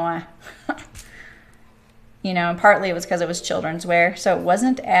 I don't know why. You know, partly it was because it was children's wear, so it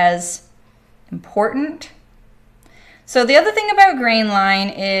wasn't as important. So the other thing about grain line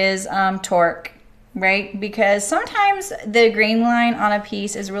is torque, right? Because sometimes the grain line on a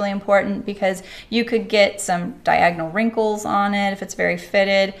piece is really important because you could get some diagonal wrinkles on it if it's very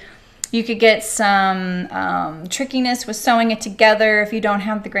fitted. You could get some trickiness with sewing it together if you don't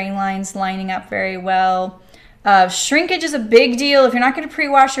have the grain lines lining up very well. Shrinkage is a big deal. If you're not going to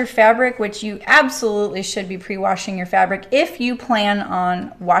pre-wash your fabric, which you absolutely should be pre-washing your fabric if you plan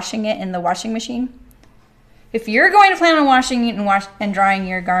on washing it in the washing machine. If you're going to plan on washing it and drying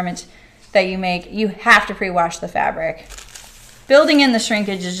your garment that you make, you have to pre-wash the fabric. Building in the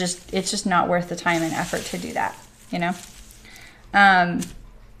shrinkage is it's just not worth the time and effort to do that, you know?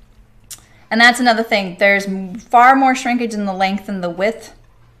 And that's another thing. There's far more shrinkage in the length than the width,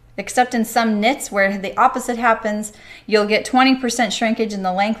 except in some knits where the opposite happens. You'll get 20% shrinkage in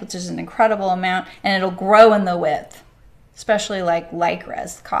the length, which is an incredible amount, and it'll grow in the width, especially like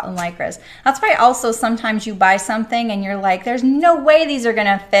lycras, cotton lycras. That's why also sometimes you buy something and you're like, there's no way these are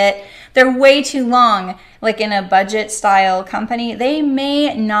gonna fit. They're way too long. Like in a budget style company, they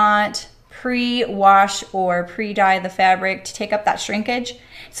may not pre-wash or pre-dye the fabric to take up that shrinkage.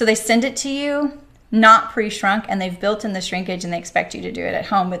 So they send it to you not pre-shrunk, and they've built in the shrinkage and they expect you to do it at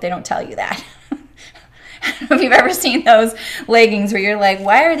home, but they don't tell you that. I don't know if you've ever seen those leggings where you're like,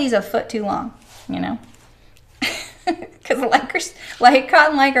 why are these a foot too long? You know? Because like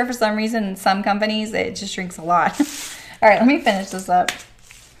cotton lycra, for some reason, in some companies, it just shrinks a lot. All right, let me finish this up.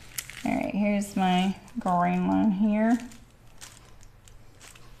 All right, here's my grain line here.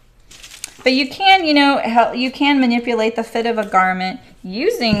 But you can, you know, you can manipulate the fit of a garment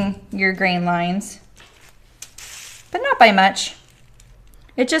using your grain lines, but not by much.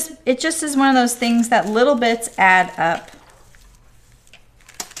 It just is one of those things that little bits add up.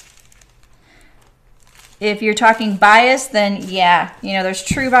 If you're talking bias, then yeah, you know, there's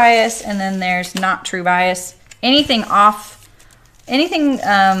true bias and then there's not true bias. Anything off, anything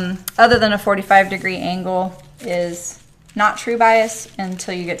other than a 45-degree angle is not true bias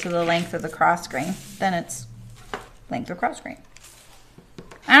until you get to the length of the cross grain. Then it's length of cross grain.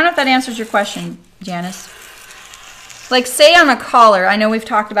 I don't know if that answers your question, Janice. Like say on a collar, I know we've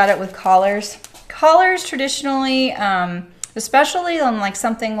talked about it with collars. Collars traditionally, especially on like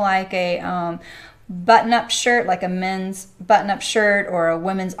something like a button-up shirt, like a men's button-up shirt or a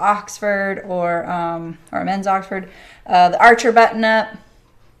women's Oxford or a men's Oxford, the Archer button-up,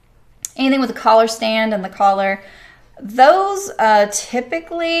 anything with a collar stand and the collar. Those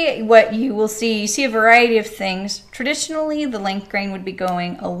typically what you will see, you see a variety of things. Traditionally, the length grain would be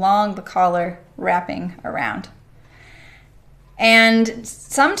going along the collar, wrapping around. And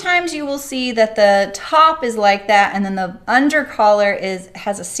sometimes you will see that the top is like that and then the under collar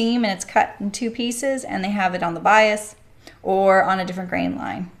has a seam and it's cut in two pieces and they have it on the bias or on a different grain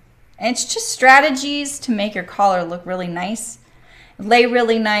line. And it's just strategies to make your collar look really nice, lay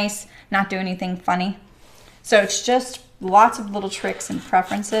really nice, not do anything funny. So it's just lots of little tricks and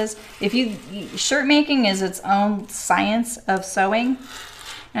preferences. Shirt making is its own science of sewing,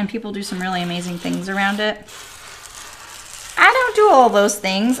 and people do some really amazing things around it. I don't do all those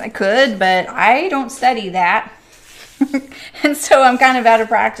things. I could, but I don't study that. And so I'm kind of out of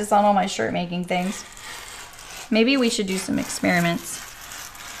practice on all my shirt making things. Maybe we should do some experiments.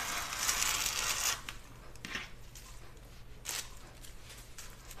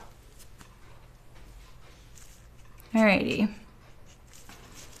 Alrighty.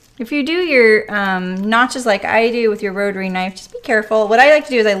 If you do your notches like I do with your rotary knife, just be careful. What I like to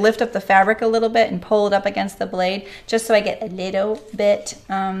do is I lift up the fabric a little bit and pull it up against the blade just so I get a little bit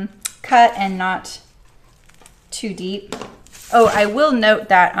cut and not too deep. Oh, I will note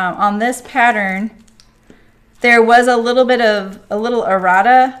that on this pattern, there was a little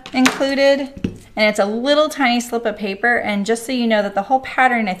errata included, and it's a little tiny slip of paper. And just so you know that the whole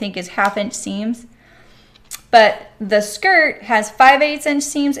pattern, I think, is 1/2-inch seams. But the skirt has 5/8 inch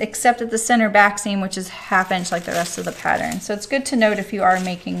seams except at the center back seam, which is 1/2 inch like the rest of the pattern. So it's good to note if you are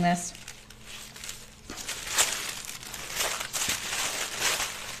making this.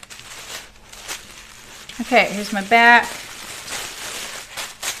 Okay, here's my back.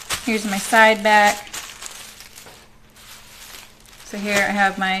 Here's my side back. So here I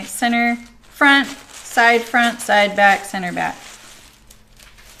have my center front, side back, center back.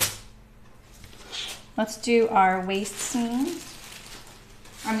 Let's do our waist seams.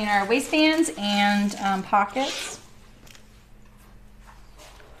 Our waistbands and pockets.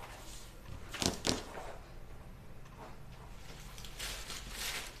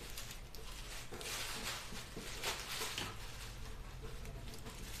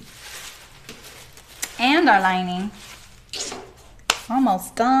 And our lining.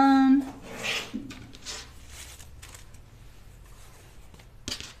 Almost done.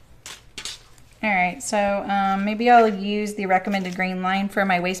 All right, so maybe I'll use the recommended grain line for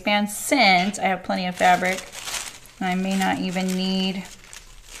my waistband since I have plenty of fabric. And I may not even need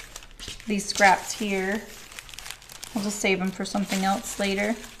these scraps here. I'll just save them for something else later.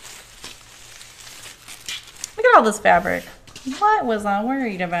 Look at all this fabric. What was I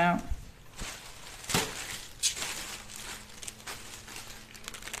worried about?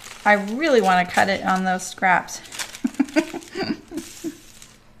 I really want to cut it on those scraps.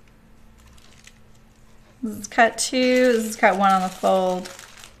 This is cut 2, this is cut 1 on the fold.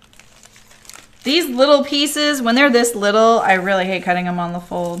 These little pieces, when they're this little, I really hate cutting them on the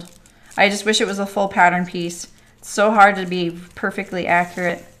fold. I just wish it was a full pattern piece. It's so hard to be perfectly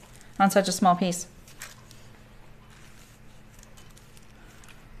accurate on such a small piece.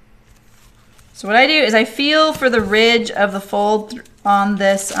 So what I do is I feel for the ridge of the fold on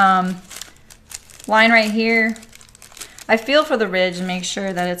this line right here. I feel for the ridge and make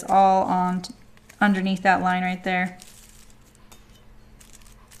sure that it's all on underneath that line right there.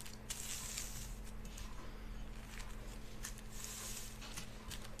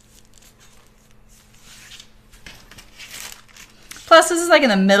 Plus, this is like in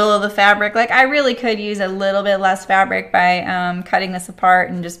the middle of the fabric. Like, I really could use a little bit less fabric by cutting this apart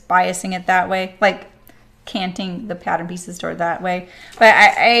and just biasing it that way, like canting the pattern pieces toward that way. But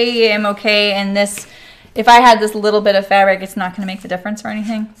I am okay in this. If I had this little bit of fabric, it's not going to make the difference or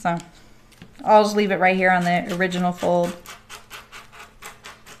anything. So I'll just leave it right here on the original fold.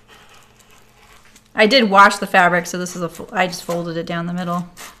 I did wash the fabric, so this is I just folded it down the middle.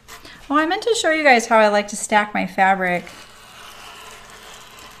 Oh, I meant to show you guys how I like to stack my fabric.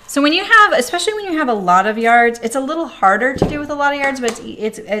 So when you have, especially when you have a lot of yards, it's a little harder to do with a lot of yards, but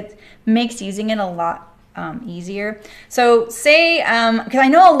it makes using it a lot easier. So say, because I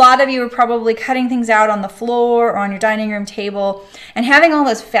know a lot of you are probably cutting things out on the floor or on your dining room table, and having all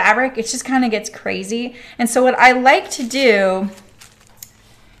this fabric, it just kind of gets crazy. And so what I like to do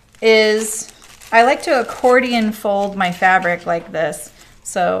is I like to accordion fold my fabric like this.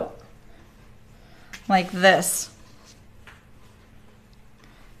 So like this.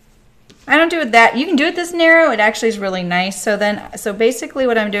 I don't do it that, you can do it this narrow, it actually is really nice. So basically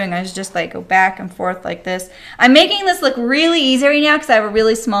what I'm doing is just like go back and forth like this. I'm making this look really easy right now because I have a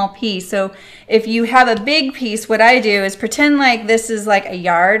really small piece. So if you have a big piece, what I do is pretend like this is like a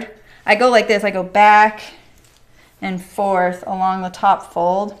yard. I go like this, I go back and forth along the top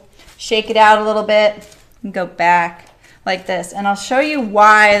fold, shake it out a little bit, and go back like this. And I'll show you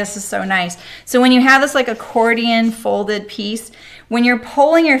why this is so nice. So when you have this like accordion folded piece, when you're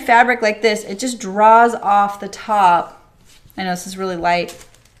pulling your fabric like this, it just draws off the top. I know this is really light.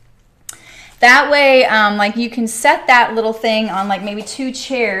 That way, like you can set that little thing on like maybe 2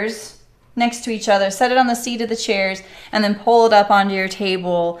 chairs next to each other, set it on the seat of the chairs, and then pull it up onto your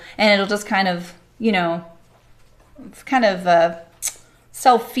table, and it'll just kind of, you know,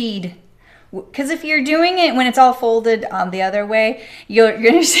 self-feed. Because if you're doing it when it's all folded the other way, you're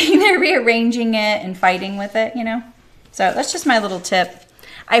going to see they're rearranging it and fighting with it, you know. So that's just my little tip.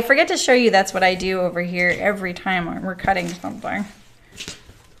 I forget to show you that's what I do over here every time we're cutting something.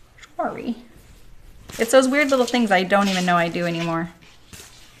 Sorry. It's those weird little things I don't even know I do anymore.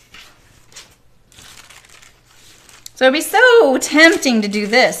 So it'd be so tempting to do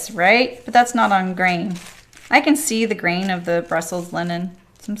this, right? But that's not on grain. I can see the grain of the Brussels linen.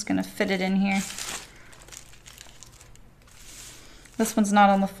 So I'm just going to fit it in here. This one's not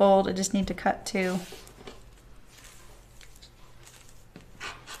on the fold. I just need to cut 2.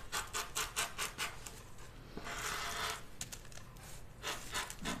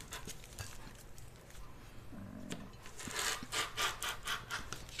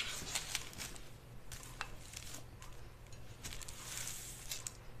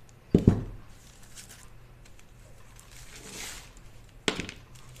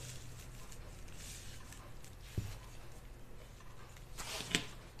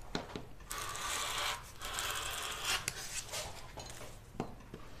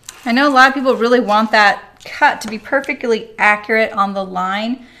 I know a lot of people really want that cut to be perfectly accurate on the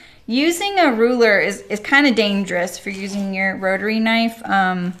line. Using a ruler is kind of dangerous for using your rotary knife.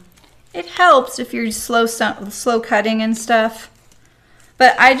 It helps if you're slow cutting and stuff.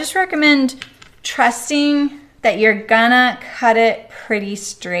 But I just recommend trusting that you're gonna cut it pretty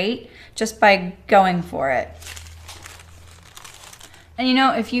straight just by going for it. And you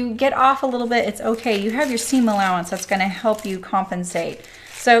know, if you get off a little bit, it's okay. You have your seam allowance that's gonna help you compensate.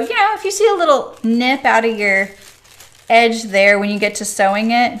 So, you know, if you see a little nip out of your edge there when you get to sewing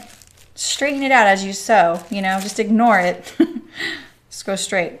it, straighten it out as you sew, you know, just ignore it. Just go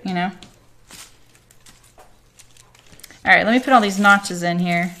straight, you know. All right, let me put all these notches in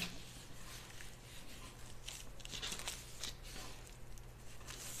here.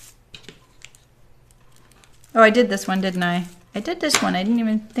 Oh, I did this one, didn't I? I did this one. I didn't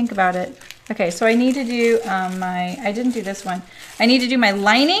even think about it. Okay, so I need to do I didn't do this one. I need to do my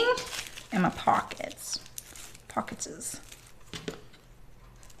lining and my pockets. Pocketses.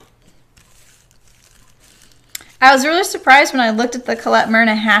 I was really surprised when I looked at the Colette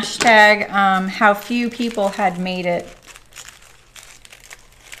Myrna hashtag how few people had made it.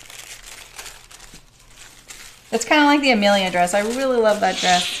 It's kind of like the Amelia dress. I really love that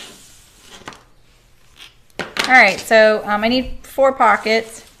dress. All right, so I need 4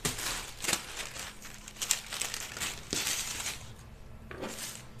 pockets.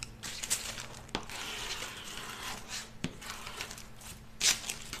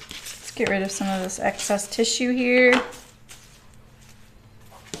 Let's get rid of some of this excess tissue here. I'm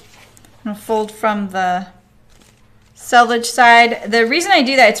gonna fold from the selvage side. The reason I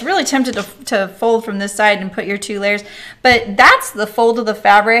do that, it's really tempted to fold from this side and put your 2 layers, but that's the fold of the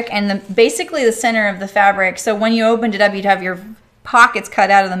fabric and basically the center of the fabric. So when you opened it up, you'd have your pockets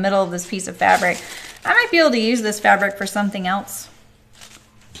cut out of the middle of this piece of fabric. I might be able to use this fabric for something else.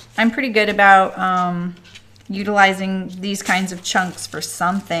 I'm pretty good about utilizing these kinds of chunks for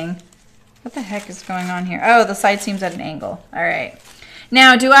something. What the heck is going on here? Oh, the side seam's at an angle. All right.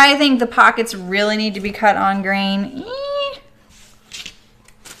 Now, do I think the pockets really need to be cut on grain?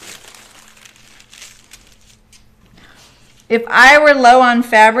 If I were low on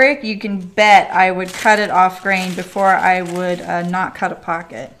fabric, you can bet I would cut it off grain before I would not cut a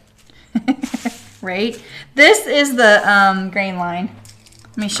pocket. Right? This is the grain line.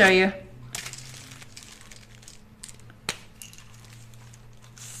 Let me show you.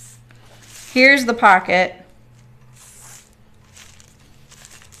 Here's the pocket.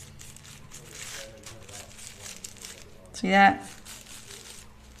 See that?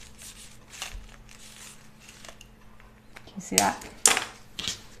 Can you see that?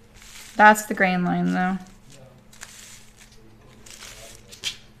 That's the grain line though.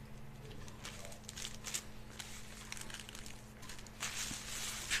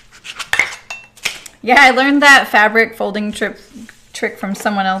 Yeah, I learned that fabric folding trick from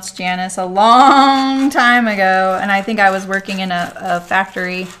someone else, Janice, a long time ago, and I think I was working in a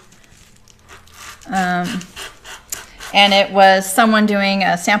factory. And it was someone doing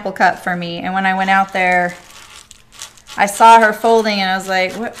a sample cut for me. And when I went out there, I saw her folding and I was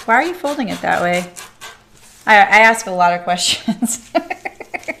like, why are you folding it that way? I ask a lot of questions.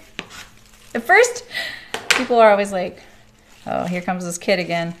 At first, people are always like, oh, here comes this kid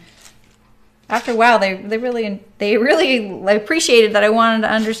again. After a while, they really appreciated that I wanted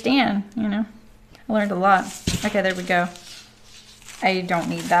to understand, you know. I learned a lot. Okay, there we go. I don't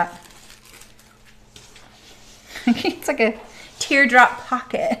need that. It's like a teardrop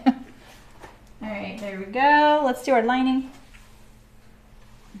pocket. All right, there we go. Let's do our lining.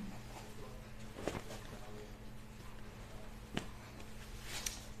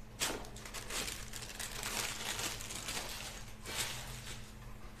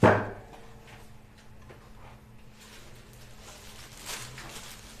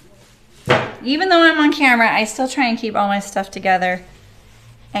 Even though I'm on camera, I still try and keep all my stuff together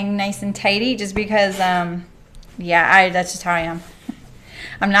and nice and tidy just because, yeah, that's just how I am.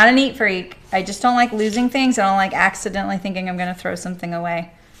 I'm not a neat freak. I just don't like losing things. I don't like accidentally thinking I'm going to throw something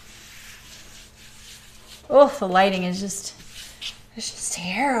away. Oh, the lighting is just, it's just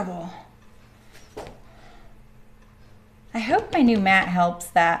terrible. I hope my new mat helps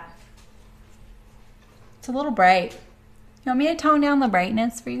that. It's a little bright. You want me to tone down the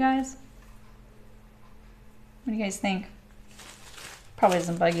brightness for you guys? What do you guys think? Probably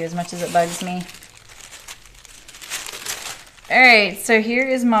doesn't bug you as much as it bugs me. All right, so here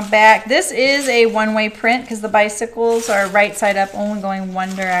is my back. This is a one-way print because the bicycles are right side up, only going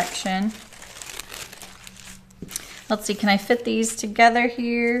one direction. Let's see, can I fit these together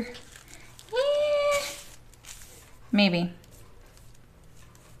here? Yeah, maybe.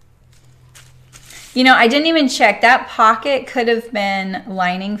 You know, I didn't even check. That pocket could have been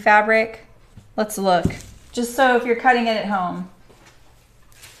lining fabric. Let's look, just so if you're cutting it at home.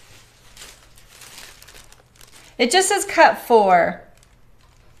 It just says cut 4.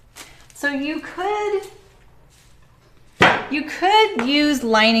 So you could use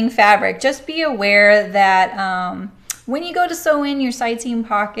lining fabric. Just be aware that when you go to sew in your side seam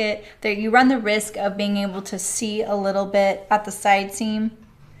pocket, that you run the risk of being able to see a little bit at the side seam.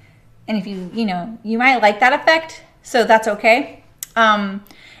 And if you know, you might like that effect, so that's okay.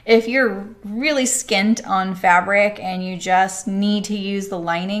 If you're really skint on fabric and you just need to use the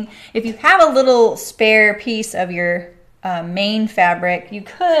lining, if you have a little spare piece of your main fabric, you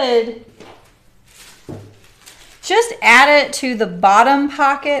could just add it to the bottom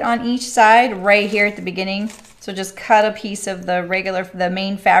pocket on each side right here at the beginning. So just cut a piece of the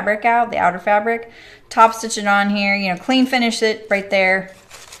main fabric out, the outer fabric, top stitch it on here, you know, clean finish it right there.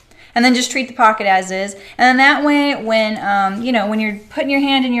 And then just treat the pocket as is. And then that way, when, you know, when you're putting your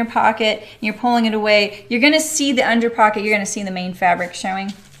hand in your pocket and you're pulling it away, you're gonna see the under pocket, you're gonna see the main fabric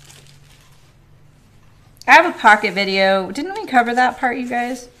showing. I have a pocket video. Didn't we cover that part, you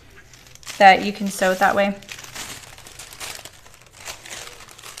guys? That you can sew it that way.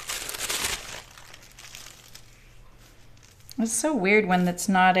 It's so weird when it's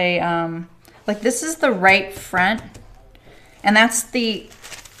not a, like this is the right front and that's the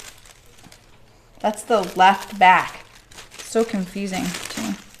left back. So confusing to me.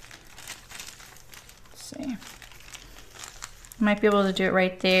 Let's see. Might be able to do it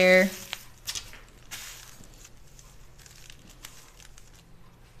right there.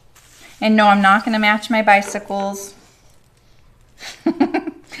 And no, I'm not going to match my bicycles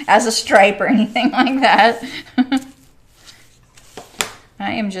as a stripe or anything like that.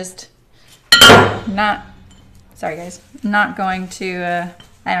 I am just not, sorry guys, not going to,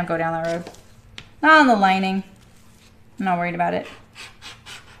 I don't go down that road. Not on the lining. I'm not worried about it.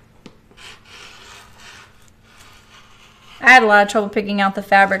 I had a lot of trouble picking out the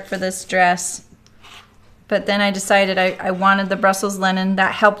fabric for this dress. But then I decided I wanted the Brussels linen.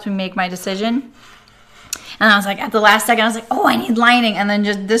 That helped me make my decision. And I was like, at the last second, I was like, oh, I need lining. And then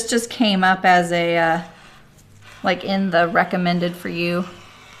this just came up as a, like in the recommended for you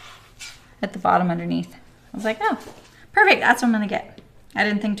at the bottom underneath. I was like, oh, perfect. That's what I'm going to get. I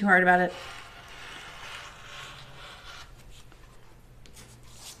didn't think too hard about it.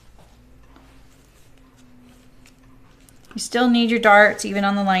 You still need your darts, even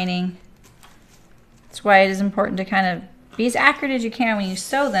on the lining. That's why it is important to kind of be as accurate as you can when you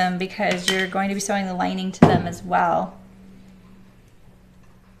sew them, because you're going to be sewing the lining to them as well.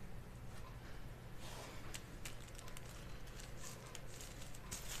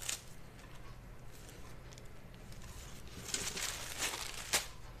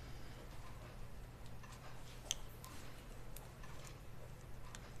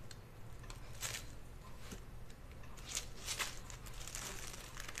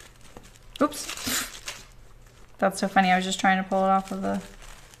 Oops. That's so funny. I was just trying to pull it off of the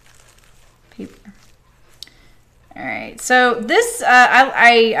paper. All right. So this,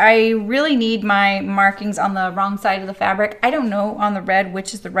 I really need my markings on the wrong side of the fabric. I don't know on the red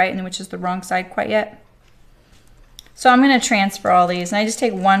which is the right and which is the wrong side quite yet. So I'm going to transfer all these. And I just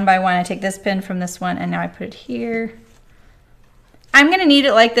take one by one. I take this pin from this one and now I put it here. I'm going to need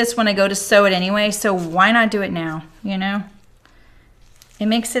it like this when I go to sew it anyway. So why not do it now, you know? It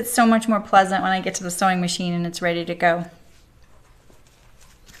makes it so much more pleasant when I get to the sewing machine and it's ready to go.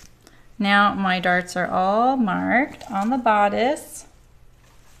 Now my darts are all marked on the bodice.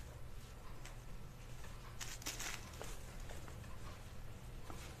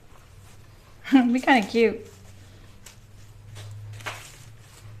 It'd be kind of cute.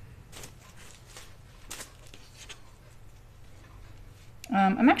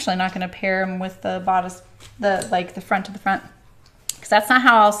 I'm actually not going to pair them with the bodice, the front to the front. That's not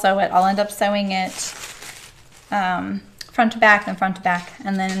how I'll sew it. I'll end up sewing it front to back, then front to back,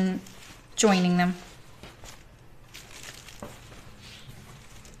 and then joining them.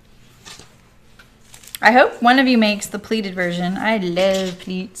 I hope one of you makes the pleated version. I love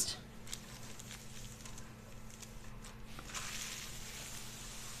pleats.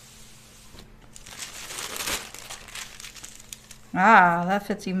 Ah, that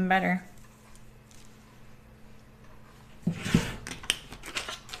fits even better.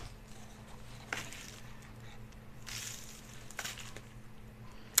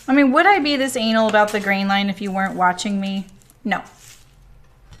 I mean, would I be this anal about the grain line if you weren't watching me? No.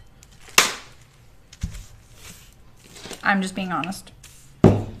 I'm just being honest.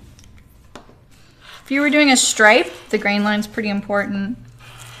 If you were doing a stripe, the grain line's pretty important.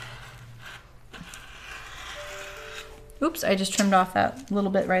 Oops, I just trimmed off that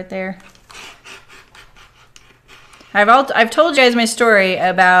little bit right there. I've told you guys my story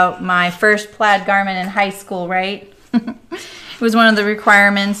about my first plaid garment in high school, right? It was one of the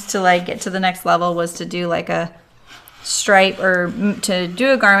requirements to like get to the next level was to do like a stripe or to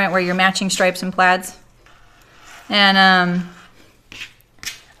do a garment where you're matching stripes and plaids. And I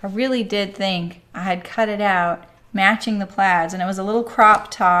really did think I had cut it out matching the plaids, and it was a little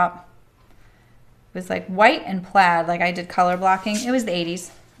crop top. It was like white and plaid, like I did color blocking. It was the 80s,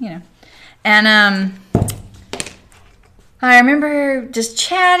 you know. And I remember just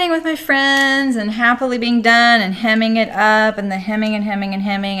chatting with my friends and happily being done and hemming it up and the hemming and hemming and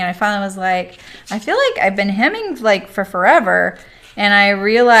hemming. And I finally was like, I feel like I've been hemming like for forever. And I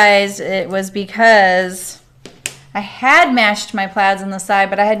realized it was because I had matched my plaids on the side,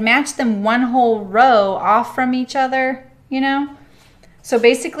 but I had matched them one whole row off from each other, you know? So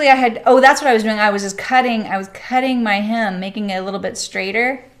basically I had, oh, that's what I was doing. I was cutting my hem, making it a little bit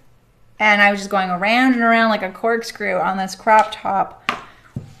straighter. And I was just going around and around like a corkscrew on this crop top.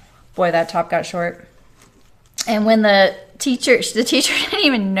 Boy, that top got short. And when the teacher didn't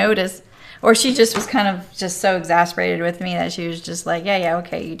even notice, or she just was kind of just so exasperated with me that she was just like, yeah,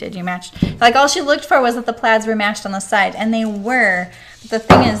 okay, you matched. Like all she looked for was that the plaids were matched on the side, and they were. But the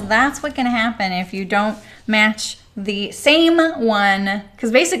thing is, that's what can happen if you don't match the same one,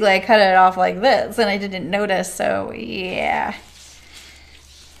 because basically I cut it off like this and I didn't notice, so yeah.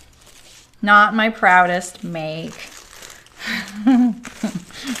 Not my proudest make.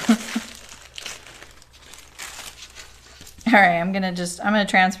 All right, I'm gonna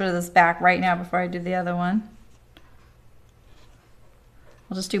transfer this back right now before I do the other one.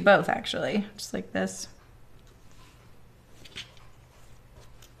 I'll just do both actually, just like this.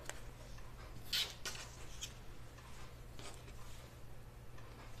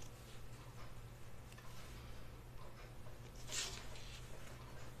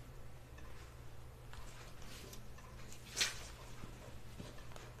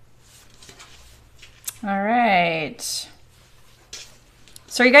 All right.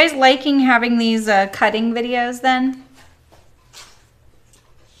 So are you guys liking having these cutting videos then?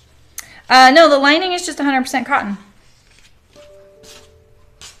 No, the lining is just 100% cotton.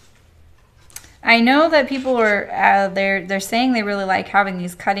 I know that people are they're saying they really like having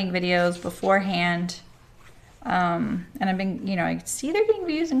these cutting videos beforehand. And I've been, you know, I see they're getting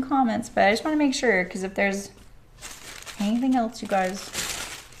views and comments, but I just want to make sure, because if there's anything else, you guys.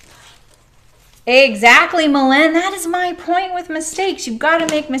 Exactly, Malin. That is my point with mistakes. You've got to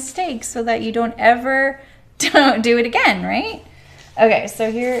make mistakes so that you don't ever do it again, right? Okay,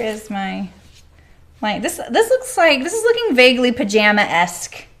 so here is my line. This looks like, this is looking vaguely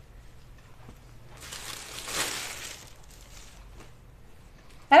pajama-esque.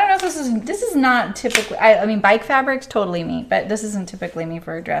 I don't know if this is not typically, I mean, bike fabric's totally me, but this isn't typically me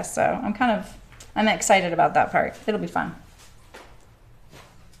for a dress, so I'm excited about that part. It'll be fun.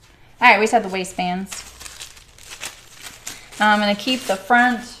 All right, we just have the waistbands. I'm gonna keep the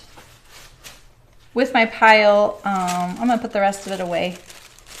front with my pile. I'm gonna put the rest of it away.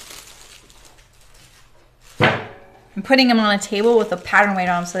 I'm putting them on a table with a pattern weight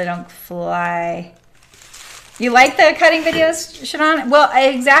on them so they don't fly. You like the cutting videos, Sharon? Well,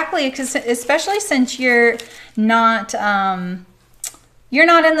 exactly, because especially since you're not in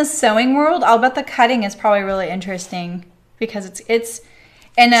the sewing world, I'll bet the cutting is probably really interesting, because it's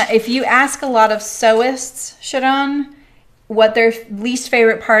and if you ask a lot of sewists, Sharon, what their least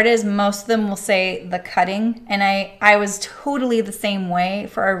favorite part is, most of them will say the cutting. And I was totally the same way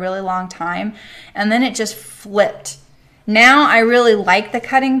for a really long time. And then it just flipped. Now I really like the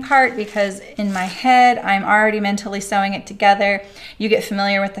cutting part, because in my head, I'm already mentally sewing it together. You get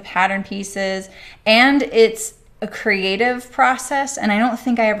familiar with the pattern pieces, and it's a creative process. And I don't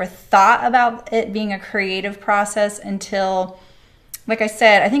think I ever thought about it being a creative process until, like I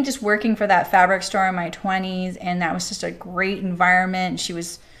said, I think just working for that fabric store in my 20s, and that was just a great environment. She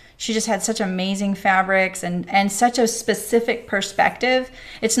just had such amazing fabrics and such a specific perspective.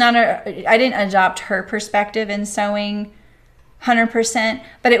 It's not I didn't adopt her perspective in sewing 100%,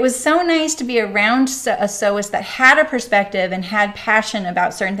 but it was so nice to be around a sewist that had a perspective and had passion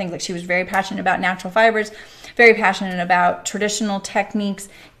about certain things. Like, she was very passionate about natural fibers, very passionate about traditional techniques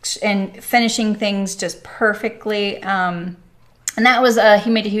and finishing things just perfectly. And that was,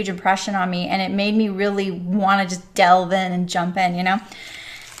 he made a huge impression on me, and it made me really want to just delve in and jump in, you know?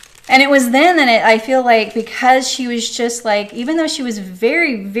 And it was then that I feel like, because she was just like, even though she was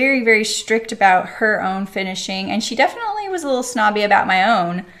very, very, very strict about her own finishing, and she definitely was a little snobby about my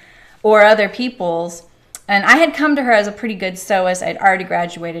own or other people's, and I had come to her as a pretty good sewist. I'd already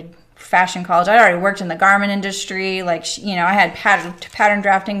graduated fashion college. I'd already worked in the garment industry. Like, you know, I had pattern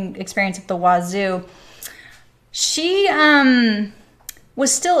drafting experience at the wazoo. She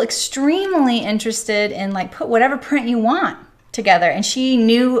was still extremely interested in, like, put whatever print you want together. And she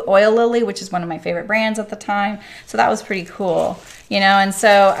knew Oil Lily, which is one of my favorite brands at the time. So that was pretty cool, you know? And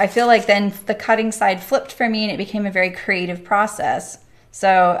so I feel like then the cutting side flipped for me, and it became a very creative process.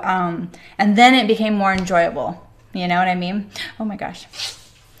 So, and then it became more enjoyable. You know what I mean? Oh my gosh.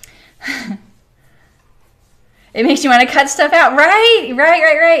 It makes you want to cut stuff out.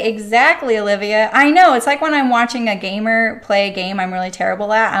 Right. Exactly, Olivia. I know. It's like when I'm watching a gamer play a game I'm really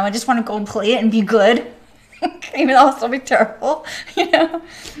terrible at. I just want to go and play it and be good. Even though I'll still be terrible, you know.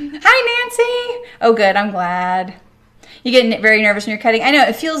 Hi, Nancy. Oh, good. I'm glad. You get very nervous when you're cutting. I know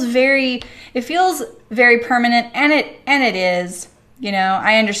it feels very permanent, and it is. You know,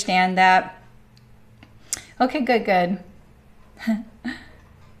 I understand that. Okay, good.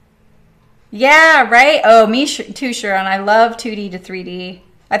 Yeah, right? Oh, me too, Sharon. I love 2D to 3D.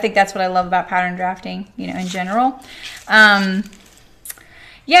 I think that's what I love about pattern drafting, you know, in general.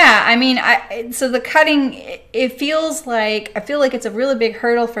 Yeah, I mean, so the cutting, it feels like, I feel like it's a really big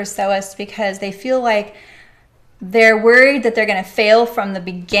hurdle for sewists because they feel like they're worried that they're going to fail from the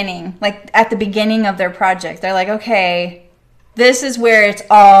beginning, like at the beginning of their project. They're like, okay, this is where it's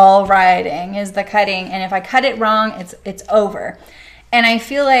all riding, is the cutting. And if I cut it wrong, it's over. And I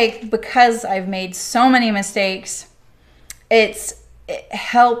feel like because I've made so many mistakes, it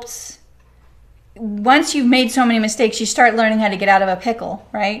helps. Once you've made so many mistakes, you start learning how to get out of a pickle,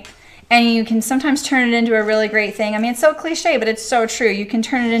 right? And you can sometimes turn it into a really great thing. I mean, it's so cliche, but it's so true. You can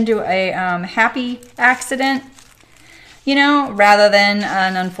turn it into a happy accident, you know, rather than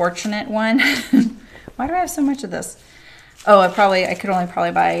an unfortunate one. Why do I have so much of this? Oh, I could only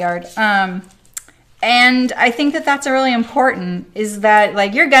probably buy a yard. And I think that that's really important, is that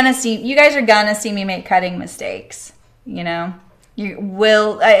like you guys are gonna see me make cutting mistakes, you know. You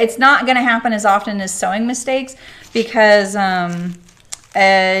will, it's not gonna happen as often as sewing mistakes because I don't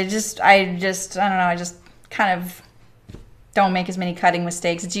know, I just kind of don't make as many cutting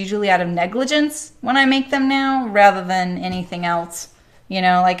mistakes. It's usually out of negligence when I make them now rather than anything else. You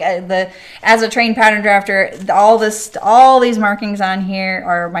know, like as a trained pattern drafter, all these markings on here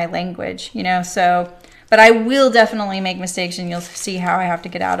are my language, you know, so, but I will definitely make mistakes and you'll see how I have to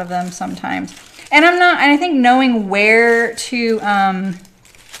get out of them sometimes. And I think knowing where to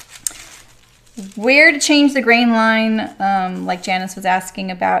change the grain line, like Janice was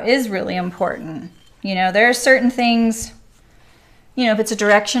asking about, is really important. You know, there are certain things, you know, if it's a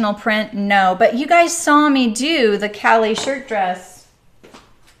directional print, no, but you guys saw me do the Calais shirt dress.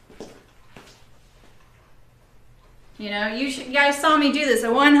 You know, you guys saw me do this, a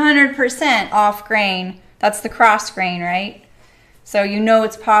 100% off grain. That's the cross grain, right? So you know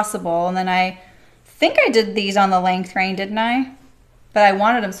it's possible. And then I think I did these on the length grain, didn't I? But I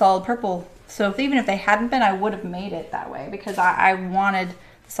wanted them solid purple. So even if they hadn't been, I would have made it that way because I wanted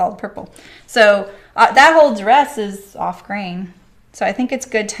the solid purple. So that whole dress is off grain. So I think it's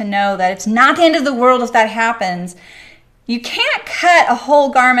good to know that it's not the end of the world if that happens. You can't cut a whole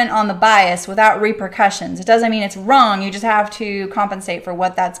garment on the bias without repercussions. It doesn't mean it's wrong. You just have to compensate for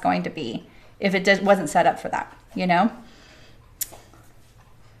what that's going to be if it wasn't set up for that, you know?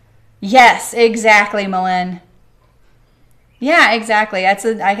 Yes, exactly, Malin. Yeah, exactly.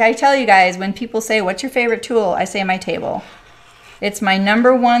 I tell you guys, when people say, what's your favorite tool? I say my table. It's my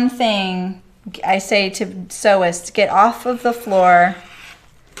number one thing. I say to sewists, get off of the floor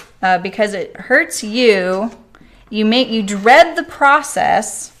because it hurts you. You dread the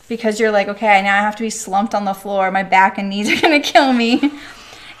process because you're like, okay, now I have to be slumped on the floor. My back and knees are going to kill me.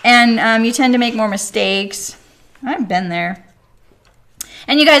 And you tend to make more mistakes. I've been there.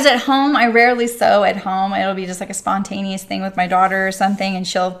 And you guys at home, I rarely sew at home. It'll be just like a spontaneous thing with my daughter or something, and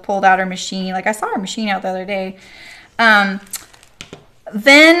she'll have pulled out her machine. Like I saw her machine out the other day. Then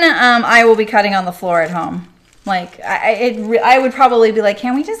I will be cutting on the floor at home. Like I would probably be like,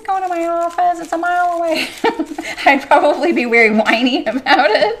 can we just go to my office? It's a mile away. I'd probably be very whiny about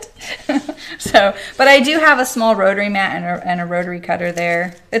it. So, but I do have a small rotary mat and a rotary cutter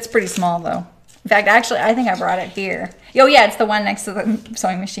there. It's pretty small though. In fact, actually, I think I brought it here. Oh yeah, it's the one next to the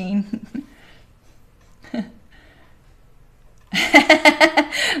sewing machine.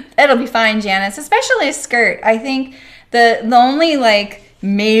 It'll be fine, Janice, especially a skirt. I think the only like,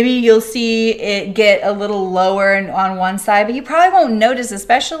 maybe you'll see it get a little lower on one side, but you probably won't notice,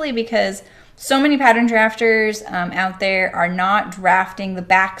 especially because so many pattern drafters out there are not drafting the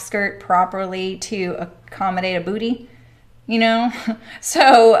back skirt properly to accommodate a booty, you know?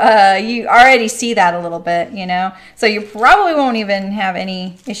 So you already see that a little bit, you know? So you probably won't even have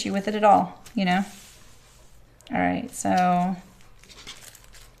any issue with it at all, you know? All right, so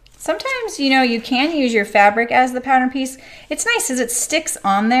sometimes, you know, you can use your fabric as the pattern piece. It's nice as it sticks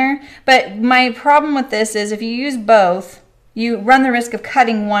on there, but my problem with this is if you use both, you run the risk of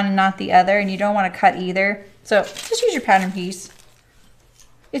cutting one and not the other, and you don't want to cut either. So just use your pattern piece.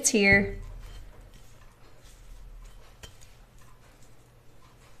 It's here.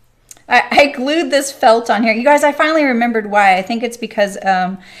 I glued this felt on here. You guys, I finally remembered why. I think it's because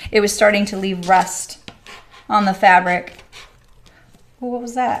it was starting to leave rust on the fabric. Oh, what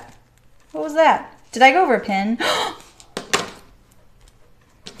was that? What was that? Did I go over a pin? Oh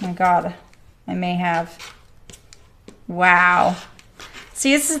my God, I may have. Wow.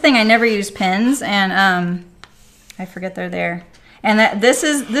 See, this is the thing. I never use pins, and I forget they're there. And this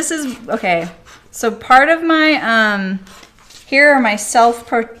is okay. So part of my here are my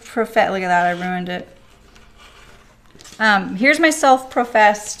self-professed. Look at that, I ruined it. Here's my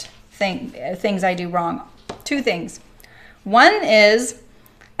self-professed things I do wrong. 2 things. One is,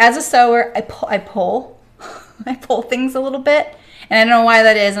 as a sewer, I pull I pull things a little bit, and I don't know why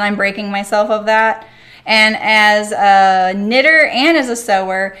that is, and I'm breaking myself of that. And as a knitter and as a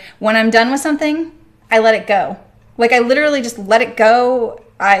sewer, when I'm done with something, I let it go. Like I literally just let it go.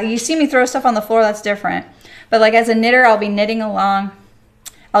 You see me throw stuff on the floor, that's different. But like as a knitter, I'll be knitting along.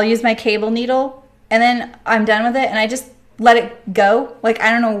 I'll use my cable needle, and then I'm done with it, and I just let it go. Like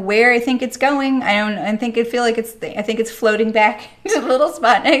I don't know where I think it's going. I think it's floating back to the little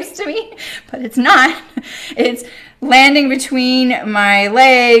spot next to me, but it's not. It's landing between my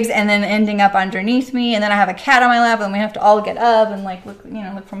legs and then ending up underneath me, and then I have a cat on my lap, and we have to all get up and like look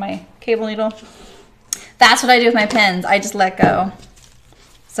for my cable needle. That's what I do with my pins. I just let go.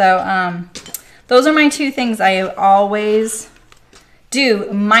 So those are my 2 things I always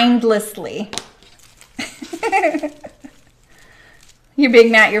do mindlessly. Your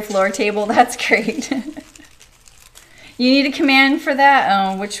big mat, your floor table, that's great. You need a command for that?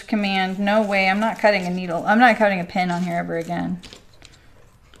 Oh, which command? No way, I'm not cutting a needle. I'm not cutting a pin on here ever again.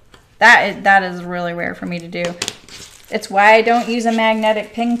 That is really rare for me to do. It's why I don't use a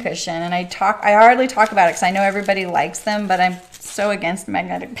magnetic pin cushion, and I hardly talk about it because I know everybody likes them, but I'm so against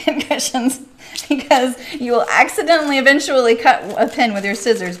magnetic pin cushions because you will accidentally eventually cut a pin with your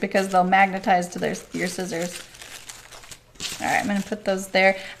scissors because they'll magnetize to your scissors. All right, I'm going to put those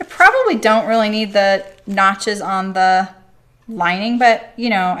there. I probably don't really need the notches on the lining, but, you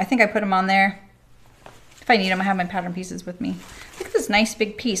know, I think I put them on there. If I need them, I have my pattern pieces with me. Look at this nice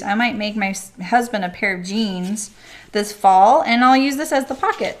big piece. I might make my husband a pair of jeans this fall, and I'll use this as the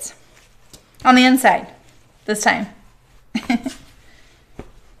pockets on the inside this time.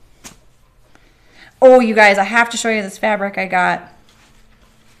 Oh, you guys, I have to show you this fabric I got.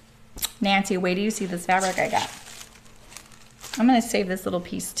 Nancy, wait till you see this fabric I got. I'm going to save this little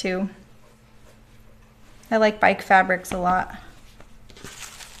piece too. I like bike fabrics a lot.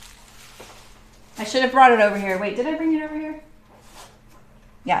 I should have brought it over here. Wait, did I bring it over here?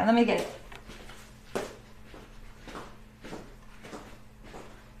 Yeah, let me get it.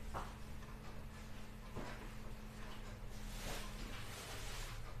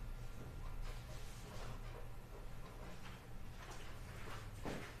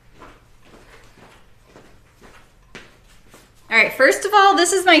 All right, first of all,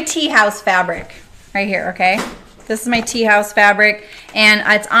 this is my tea house fabric right here, okay? This is my tea house fabric, and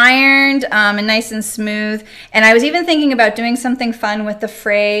it's ironed and nice and smooth. And I was even thinking about doing something fun with the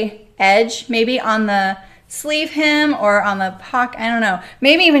fray edge, maybe on the sleeve hem or on the pocket, I don't know.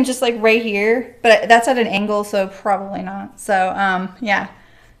 Maybe even just like right here, but that's at an angle, so probably not. So, yeah.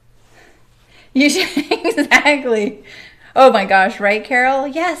 You should, exactly. Oh my gosh, right, Carol?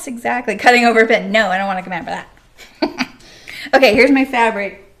 Yes, exactly. Cutting over a pin. No, I don't want to come out for that. Okay, here's my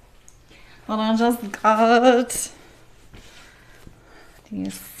fabric. Hold on, just got. Do you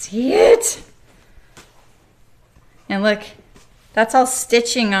see it? And look, that's all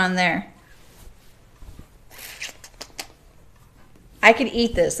stitching on there. I could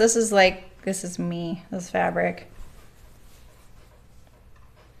eat this. This is like, this is me, this fabric.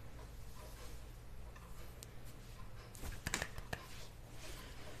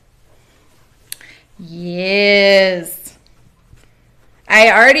 Yes. I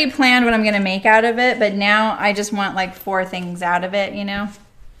already planned what I'm going to make out of it, but now I just want like 4 things out of it, you know?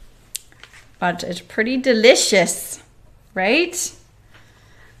 But it's pretty delicious, right?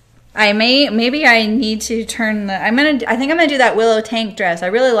 Maybe I need to turn the, I think I'm going to do that willow tank dress. I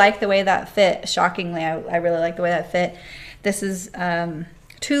really like the way that fit. Shockingly, I really like the way that fit. This is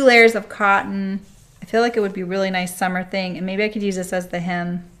 2 layers of cotton. I feel like it would be a really nice summer thing, and maybe I could use this as the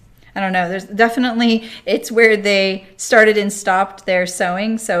hem. I don't know. There's definitely, it's where they started and stopped their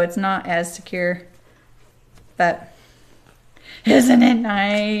sewing, so it's not as secure. But isn't it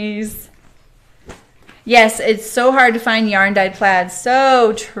nice? Yes, it's so hard to find yarn dyed plaid.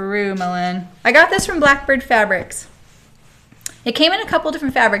 So true, Malin. I got this from Blackbird Fabrics. It came in a couple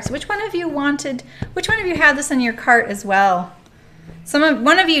different fabrics. Which one of you had this in your cart as well?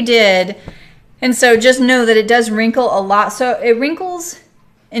 One of you did. And so just know that it does wrinkle a lot. So it wrinkles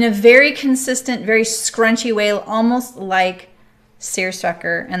in a very consistent, very scrunchy way, almost like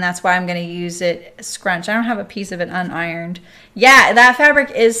seersucker, and that's why I'm going to use it scrunch. I don't have a piece of it unironed. Yeah, that fabric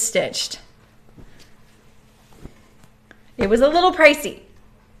is stitched. It was a little pricey,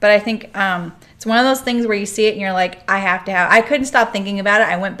 but I think it's one of those things where you see it and you're like, I have to have. I couldn't stop thinking about it.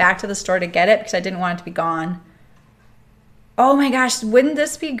 I went back to the store to get it because I didn't want it to be gone. Oh my gosh, wouldn't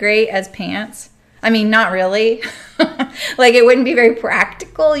this be great as pants? I mean, not really. Like it wouldn't be very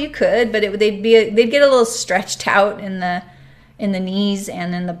practical. You could, but they'd get a little stretched out in the knees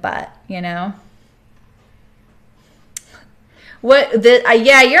and in the butt, you know.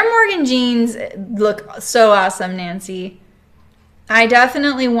 Yeah, your Morgan jeans look so awesome, Nancy. I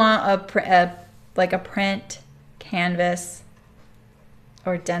definitely want like a print canvas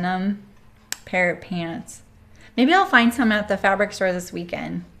or denim pair of pants. Maybe I'll find some at the fabric store this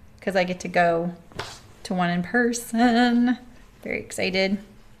weekend because I get to go to one in person. Very excited.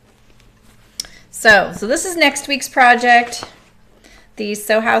 So this is next week's project. The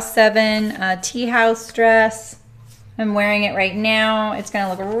Sew House 7 tea house dress. I'm wearing it right now. It's going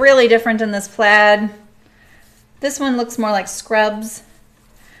to look really different in this plaid. This one looks more like scrubs,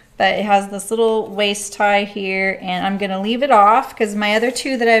 but it has this little waist tie here, and I'm going to leave it off because my other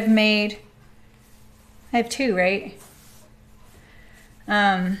two that I've made, I have two, right?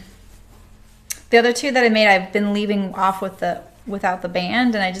 The other two that I made, I've been leaving off without the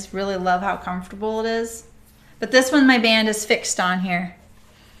band, and I just really love how comfortable it is. But this one, my band is fixed on here.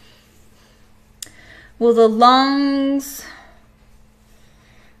 Will the longs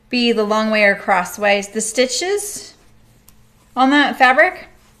be the long way or crossways? The stitches on that fabric,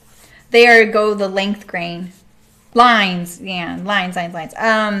 they go the length grain. Lines, yeah, lines.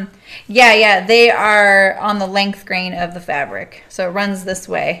 Yeah, they are on the length grain of the fabric. So it runs this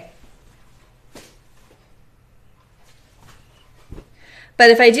way. But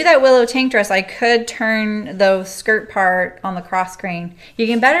if I do that willow tank dress, I could turn the skirt part on the cross grain. You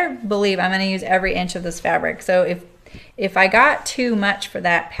can better believe I'm going to use every inch of this fabric. So if I got too much for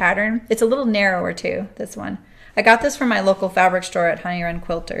that pattern, it's a little narrower too, this one. I got this from my local fabric store at Honey Run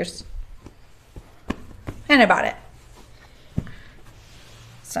Quilters. And I bought it.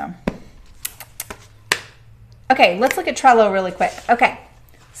 So, okay, let's look at Trello really quick. Okay,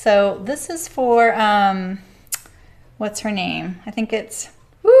 so this is for, what's her name? I think it's,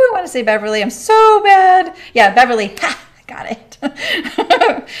 I want to say Beverly. I'm so bad. Yeah, Beverly. Ha! I got it.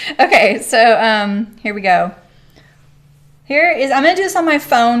 Okay, so here we go. I'm going to do this on my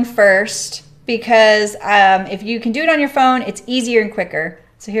phone first because if you can do it on your phone, it's easier and quicker.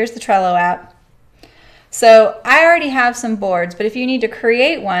 So here's the Trello app. So I already have some boards, but if you need to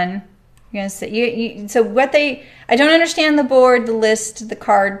create one, you're going to say, I don't understand the board, the list, the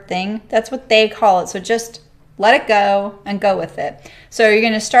card thing. That's what they call it. So just let it go and go with it. So you're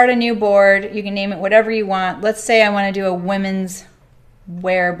going to start a new board. You can name it whatever you want. Let's say I want to do a women's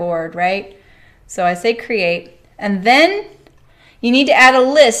wear board, right? So I say create, and then you need to add a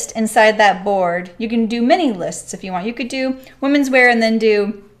list inside that board. You can do many lists if you want. You could do women's wear and then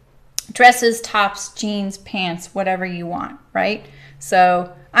do dresses, tops, jeans, pants, whatever you want, right?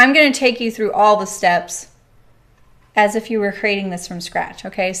 So I'm going to take you through all the steps as if you were creating this from scratch.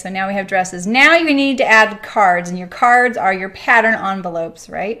 Okay, so now we have dresses. Now you need to add cards, and your cards are your pattern envelopes,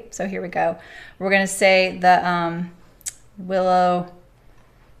 right? So here we go. We're going to say the willow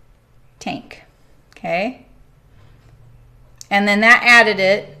tank, okay? And then that added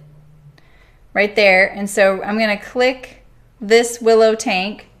it right there. And so I'm going to click this willow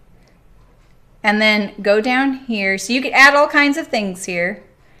tank and then go down here. So you can add all kinds of things here.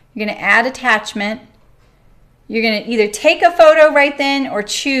 You're going to add attachment. You're going to either take a photo right then or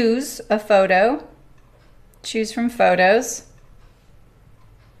choose a photo. Choose from photos.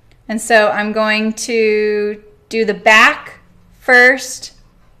 And so I'm going to do the back first,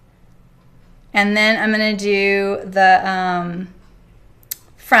 and then I'm going to do the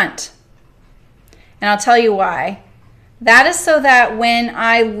front. And I'll tell you why. That is so that when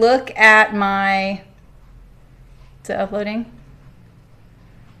I look at my, is it uploading?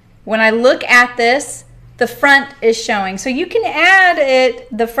 When I look at this, the front is showing. So you can add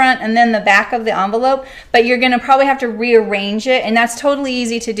the front and then the back of the envelope, but you're going to probably have to rearrange it, and that's totally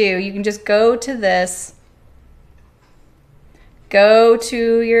easy to do. You can just go to this, go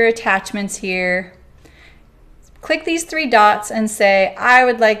to your attachments here, click these three dots and say, I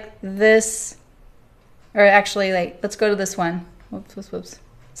would like this, or actually, let's go to this one. Whoops.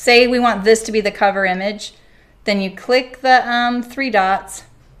 Say we want this to be the cover image. Then you click the three dots.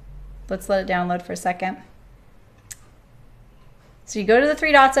 Let's let it download for a second. So you go to the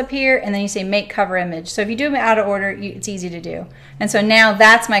three dots up here, and then you say make cover image. So if you do them out of order, it's easy to do. And so now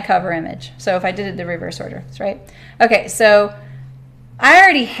that's my cover image. So if I did it the reverse order, that's right. Okay, so I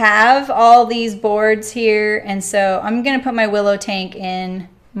already have all these boards here, and so I'm going to put my willow tank in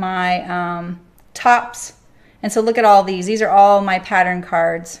my tops. And so look at all these. These are all my pattern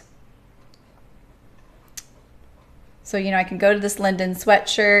cards. So, I can go to this Linden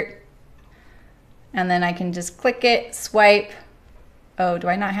sweatshirt. And then I can just click it, swipe. Oh, do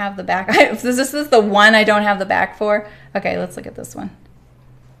I not have the back? This is the one I don't have the back for. Okay, let's look at this one.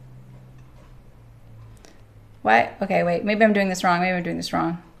 What? Okay, wait, maybe I'm doing this wrong. Maybe I'm doing this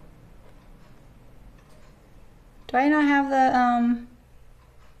wrong. Do I not have the,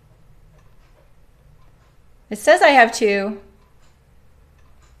 it says I have two.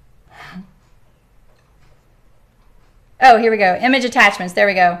 Oh, here we go. Image attachments. There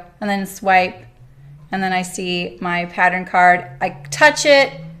we go. And then swipe. And then I see my pattern card. I touch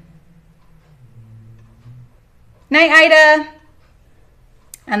it. Night, Ida.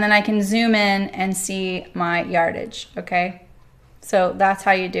 And then I can zoom in and see my yardage. Okay. So that's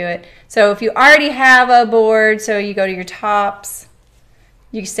how you do it. So if you already have a board, so you go to your tops,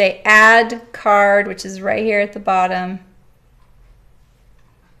 you say add card, which is right here at the bottom.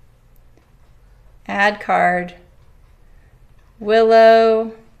 Add card.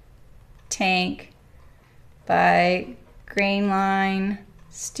 Willow Tank by Greenline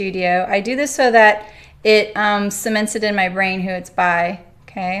Studio. I do this so that it cements it in my brain who it's by.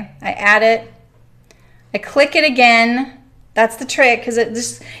 Okay, I add it. I click it again. That's the trick, because it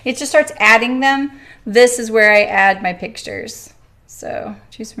just starts adding them. This is where I add my pictures. So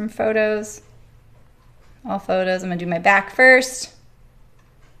choose from photos. All photos. I'm gonna do my back first.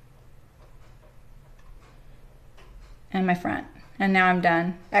 And my front. And now I'm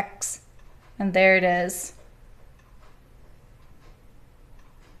done. X. And there it is.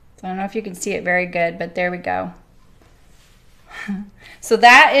 So I don't know if you can see it very good, but there we go. So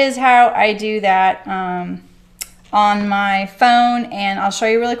that is how I do that on my phone, and I'll show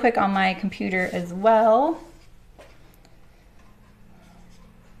you really quick on my computer as well.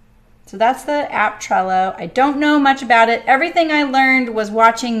 So that's the app Trello. I don't know much about it. Everything I learned was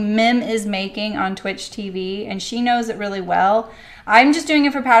watching Mim is Making on Twitch TV, and she knows it really well. I'm just doing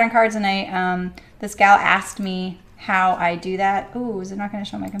it for pattern cards, and this gal asked me how I do that. Ooh, is it not going to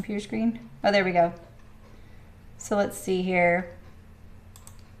show my computer screen? Oh, there we go. So let's see here.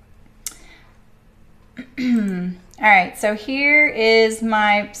 All right, so here is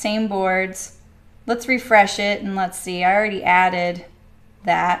my same boards. Let's refresh it and let's see. I already added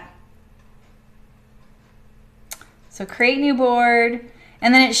that. So create new board,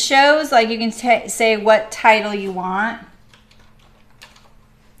 and then it shows, like, you can say what title you want.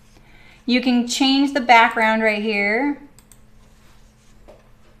 You can change the background right here.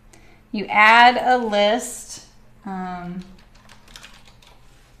 You add a list.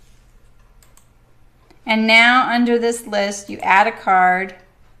 And now under this list, you add a card.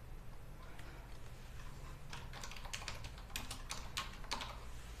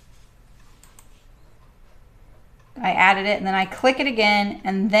 I added it, and then I click it again,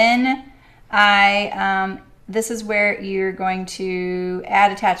 and then this is where you're going to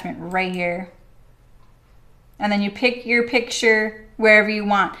add attachment right here. And then you pick your picture wherever you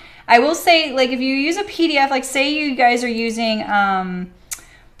want. I will say, like, if you use a PDF, like say you guys are using PDF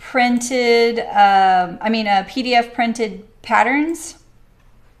printed patterns,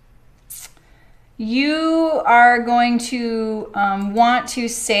 you are going to want to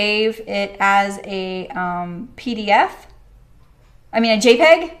save it as a PDF. A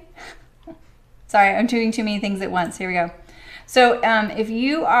JPEG. Sorry, I'm doing too many things at once. Here we go. So if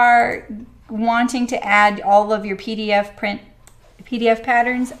you are wanting to add all of your PDF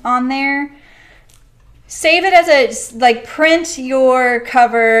patterns on there, save it as a, print your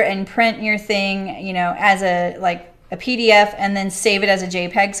cover and print your thing, as a PDF, and then save it as a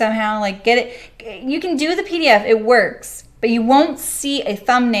JPEG somehow. Get it. You can do the PDF, it works, but you won't see a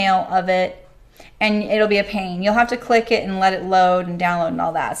thumbnail of it, and it'll be a pain. You'll have to click it and let it load and download and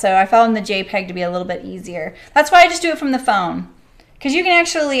all that. So I found the JPEG to be a little bit easier. That's why I just do it from the phone, because you can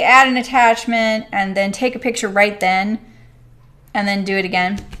actually add an attachment and then take a picture right then and then do it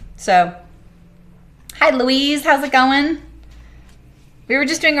again. So, hi Louise, how's it going? We were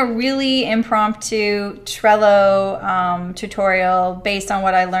just doing a really impromptu Trello tutorial based on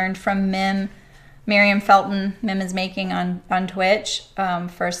what I learned from Miriam Felton, Mim is Making on Twitch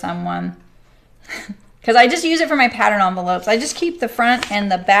for someone. Because I just use it for my pattern envelopes. I just keep the front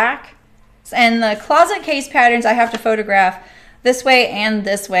and the back. And the closet case patterns I have to photograph this way and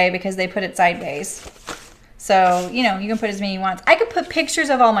this way because they put it sideways. So, you can put as many you want. I could put pictures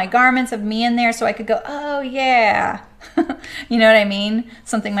of all my garments of me in there so I could go, oh yeah. You know what I mean?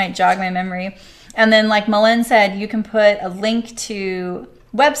 Something might jog my memory. And then like Malin said, you can put a link to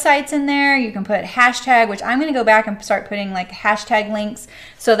websites in there. You can put hashtag, which I'm going to go back and start putting hashtag links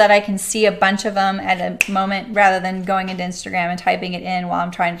so that I can see a bunch of them at a moment rather than going into Instagram and typing it in while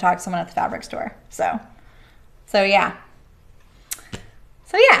I'm trying to talk to someone at the fabric store. So yeah.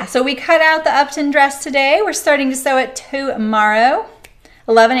 So yeah, so we cut out the Upton dress today. We're starting to sew it tomorrow,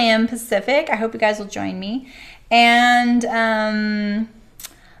 11 a.m. Pacific. I hope you guys will join me. And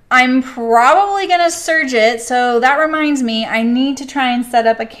I'm probably going to serge it. So that reminds me, I need to try and set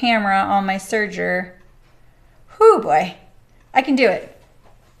up a camera on my serger. Whew, boy. I can do it.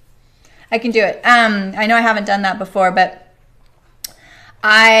 I can do it. I know I haven't done that before, but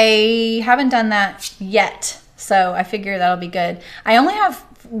I haven't done that yet. So I figure that'll be good.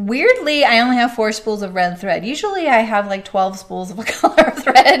 Weirdly, I only have 4 spools of red thread. Usually I have like 12 spools of a color of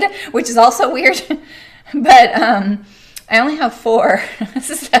thread, which is also weird. But I only have 4.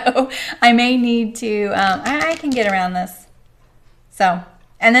 So I may need to, I can get around this. So,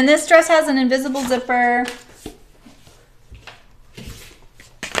 and then this dress has an invisible zipper.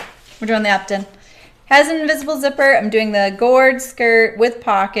 We're doing the Upton. Has an invisible zipper. I'm doing the gored skirt with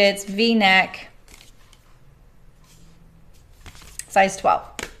pockets, V-neck. Size 12.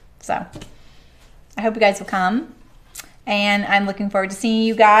 So I hope you guys will come, and I'm looking forward to seeing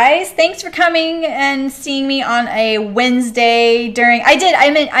you guys. Thanks for coming and seeing me on a Wednesday during, I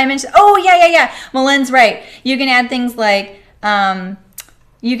mentioned, oh yeah. Malin's right. You can add things like,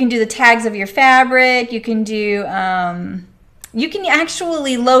 you can do the tags of your fabric. You can do, you can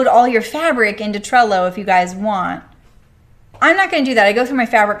actually load all your fabric into Trello if you guys want. I'm not going to do that. I go through my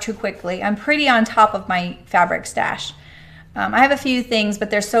fabric too quickly. I'm pretty on top of my fabric stash. I have a few things,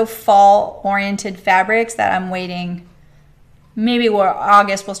 but they're so fall-oriented fabrics that I'm waiting. Maybe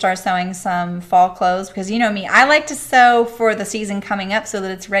August we'll start sewing some fall clothes, because you know me, I like to sew for the season coming up so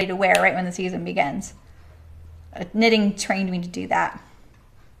that it's ready to wear right when the season begins. Knitting trained me to do that.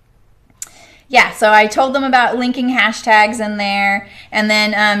 Yeah, so I told them about linking hashtags in there, and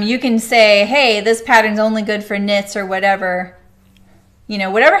then you can say, hey, this pattern's only good for knits or whatever. You know,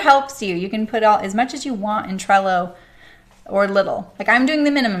 whatever helps you. You can put as much as you want in Trello. Or little. Like I'm doing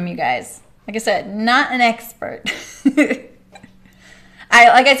the minimum, you guys. Like I said, not an expert. Like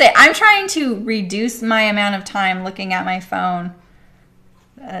I say, I'm trying to reduce my amount of time looking at my phone.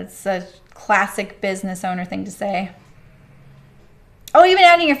 That's a classic business owner thing to say. Oh, even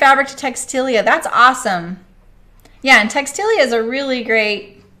adding your fabric to Textilia. That's awesome. Yeah, and Textilia is a really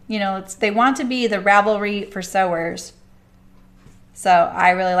great, you know, they want to be the Ravelry for sewers. So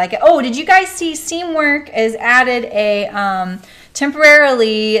I really like it. Oh, did you guys see Seamwork has added a,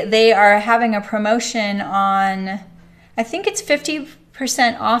 temporarily they are having a promotion on, I think it's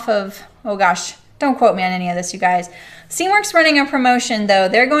 50% off of, oh gosh, don't quote me on any of this, you guys. Seamwork's running a promotion though.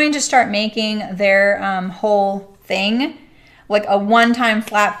 They're going to start making their whole thing like a one-time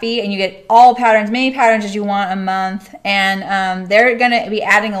flat fee, and you get all patterns, many patterns as you want a month. And they're going to be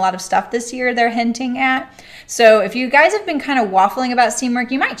adding a lot of stuff this year they're hinting at. So if you guys have been kind of waffling about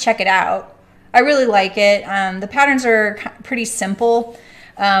Seamwork, you might check it out. I really like it. The patterns are pretty simple.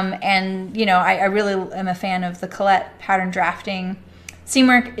 And, you know, I really am a fan of the Colette pattern drafting.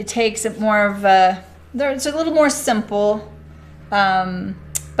 Seamwork, it takes more of a, it's a little more simple.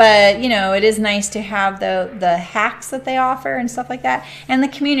 But, you know, it is nice to have the hacks that they offer and stuff like that. And the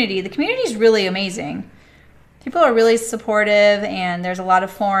community. The community is really amazing. People are really supportive, and there's a lot of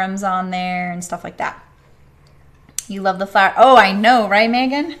forums on there and stuff like that. You love the flower. Oh, I know, right,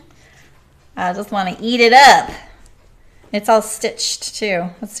 Megan? I just want to eat it up. It's all stitched, too.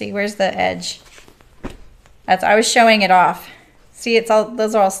 Let's see, where's the edge? I was showing it off. See,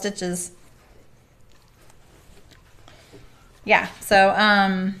 those are all stitches. Yeah, so,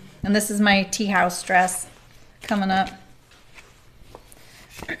 and this is my tea house dress coming up.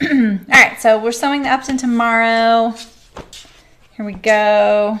 All right, so we're sewing the Upton tomorrow. Here we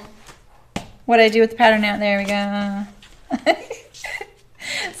go. What I do with the pattern out, there we go.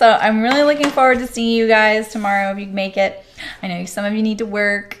 So I'm really looking forward to seeing you guys tomorrow if you can make it. I know some of you need to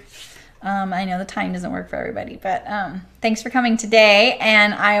work. I know the time doesn't work for everybody, but thanks for coming today,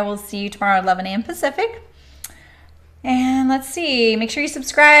 and I will see you tomorrow at 11 a.m. Pacific. And let's see, make sure you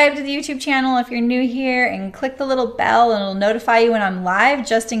subscribe to the YouTube channel if you're new here, and click the little bell and it'll notify you when I'm live,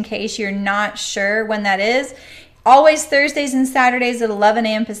 just in case you're not sure when that is. Always Thursdays and Saturdays at 11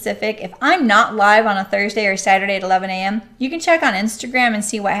 a.m. Pacific. If I'm not live on a Thursday or Saturday at 11 a.m., you can check on Instagram and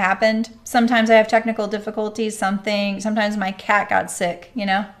see what happened. Sometimes I have technical difficulties, sometimes my cat got sick, you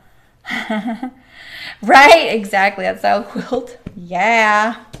know? Right, exactly, that's how quilt.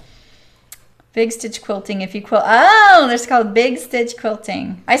 Yeah. Big stitch quilting if you quilt. Oh, that's called big stitch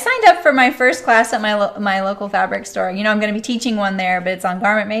quilting. I signed up for my first class at my local fabric store. You know, I'm going to be teaching one there, but it's on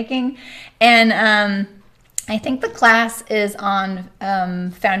garment making. And I think the class is on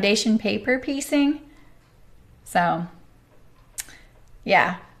foundation paper piecing. So,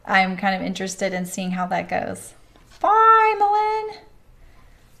 yeah, I'm kind of interested in seeing how that goes. Bye, Malin.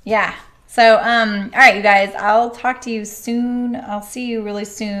 yeah. So, all right, you guys, I'll talk to you soon. I'll see you really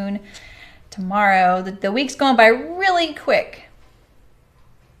soon tomorrow. The week's going by really quick.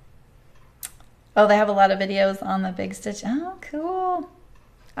 Oh, they have a lot of videos on the big stitch. Oh, cool.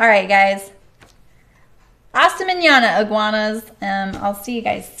 All right, guys. Hasta mañana, iguanas. I'll see you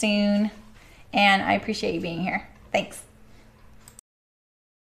guys soon, and I appreciate you being here. Thanks.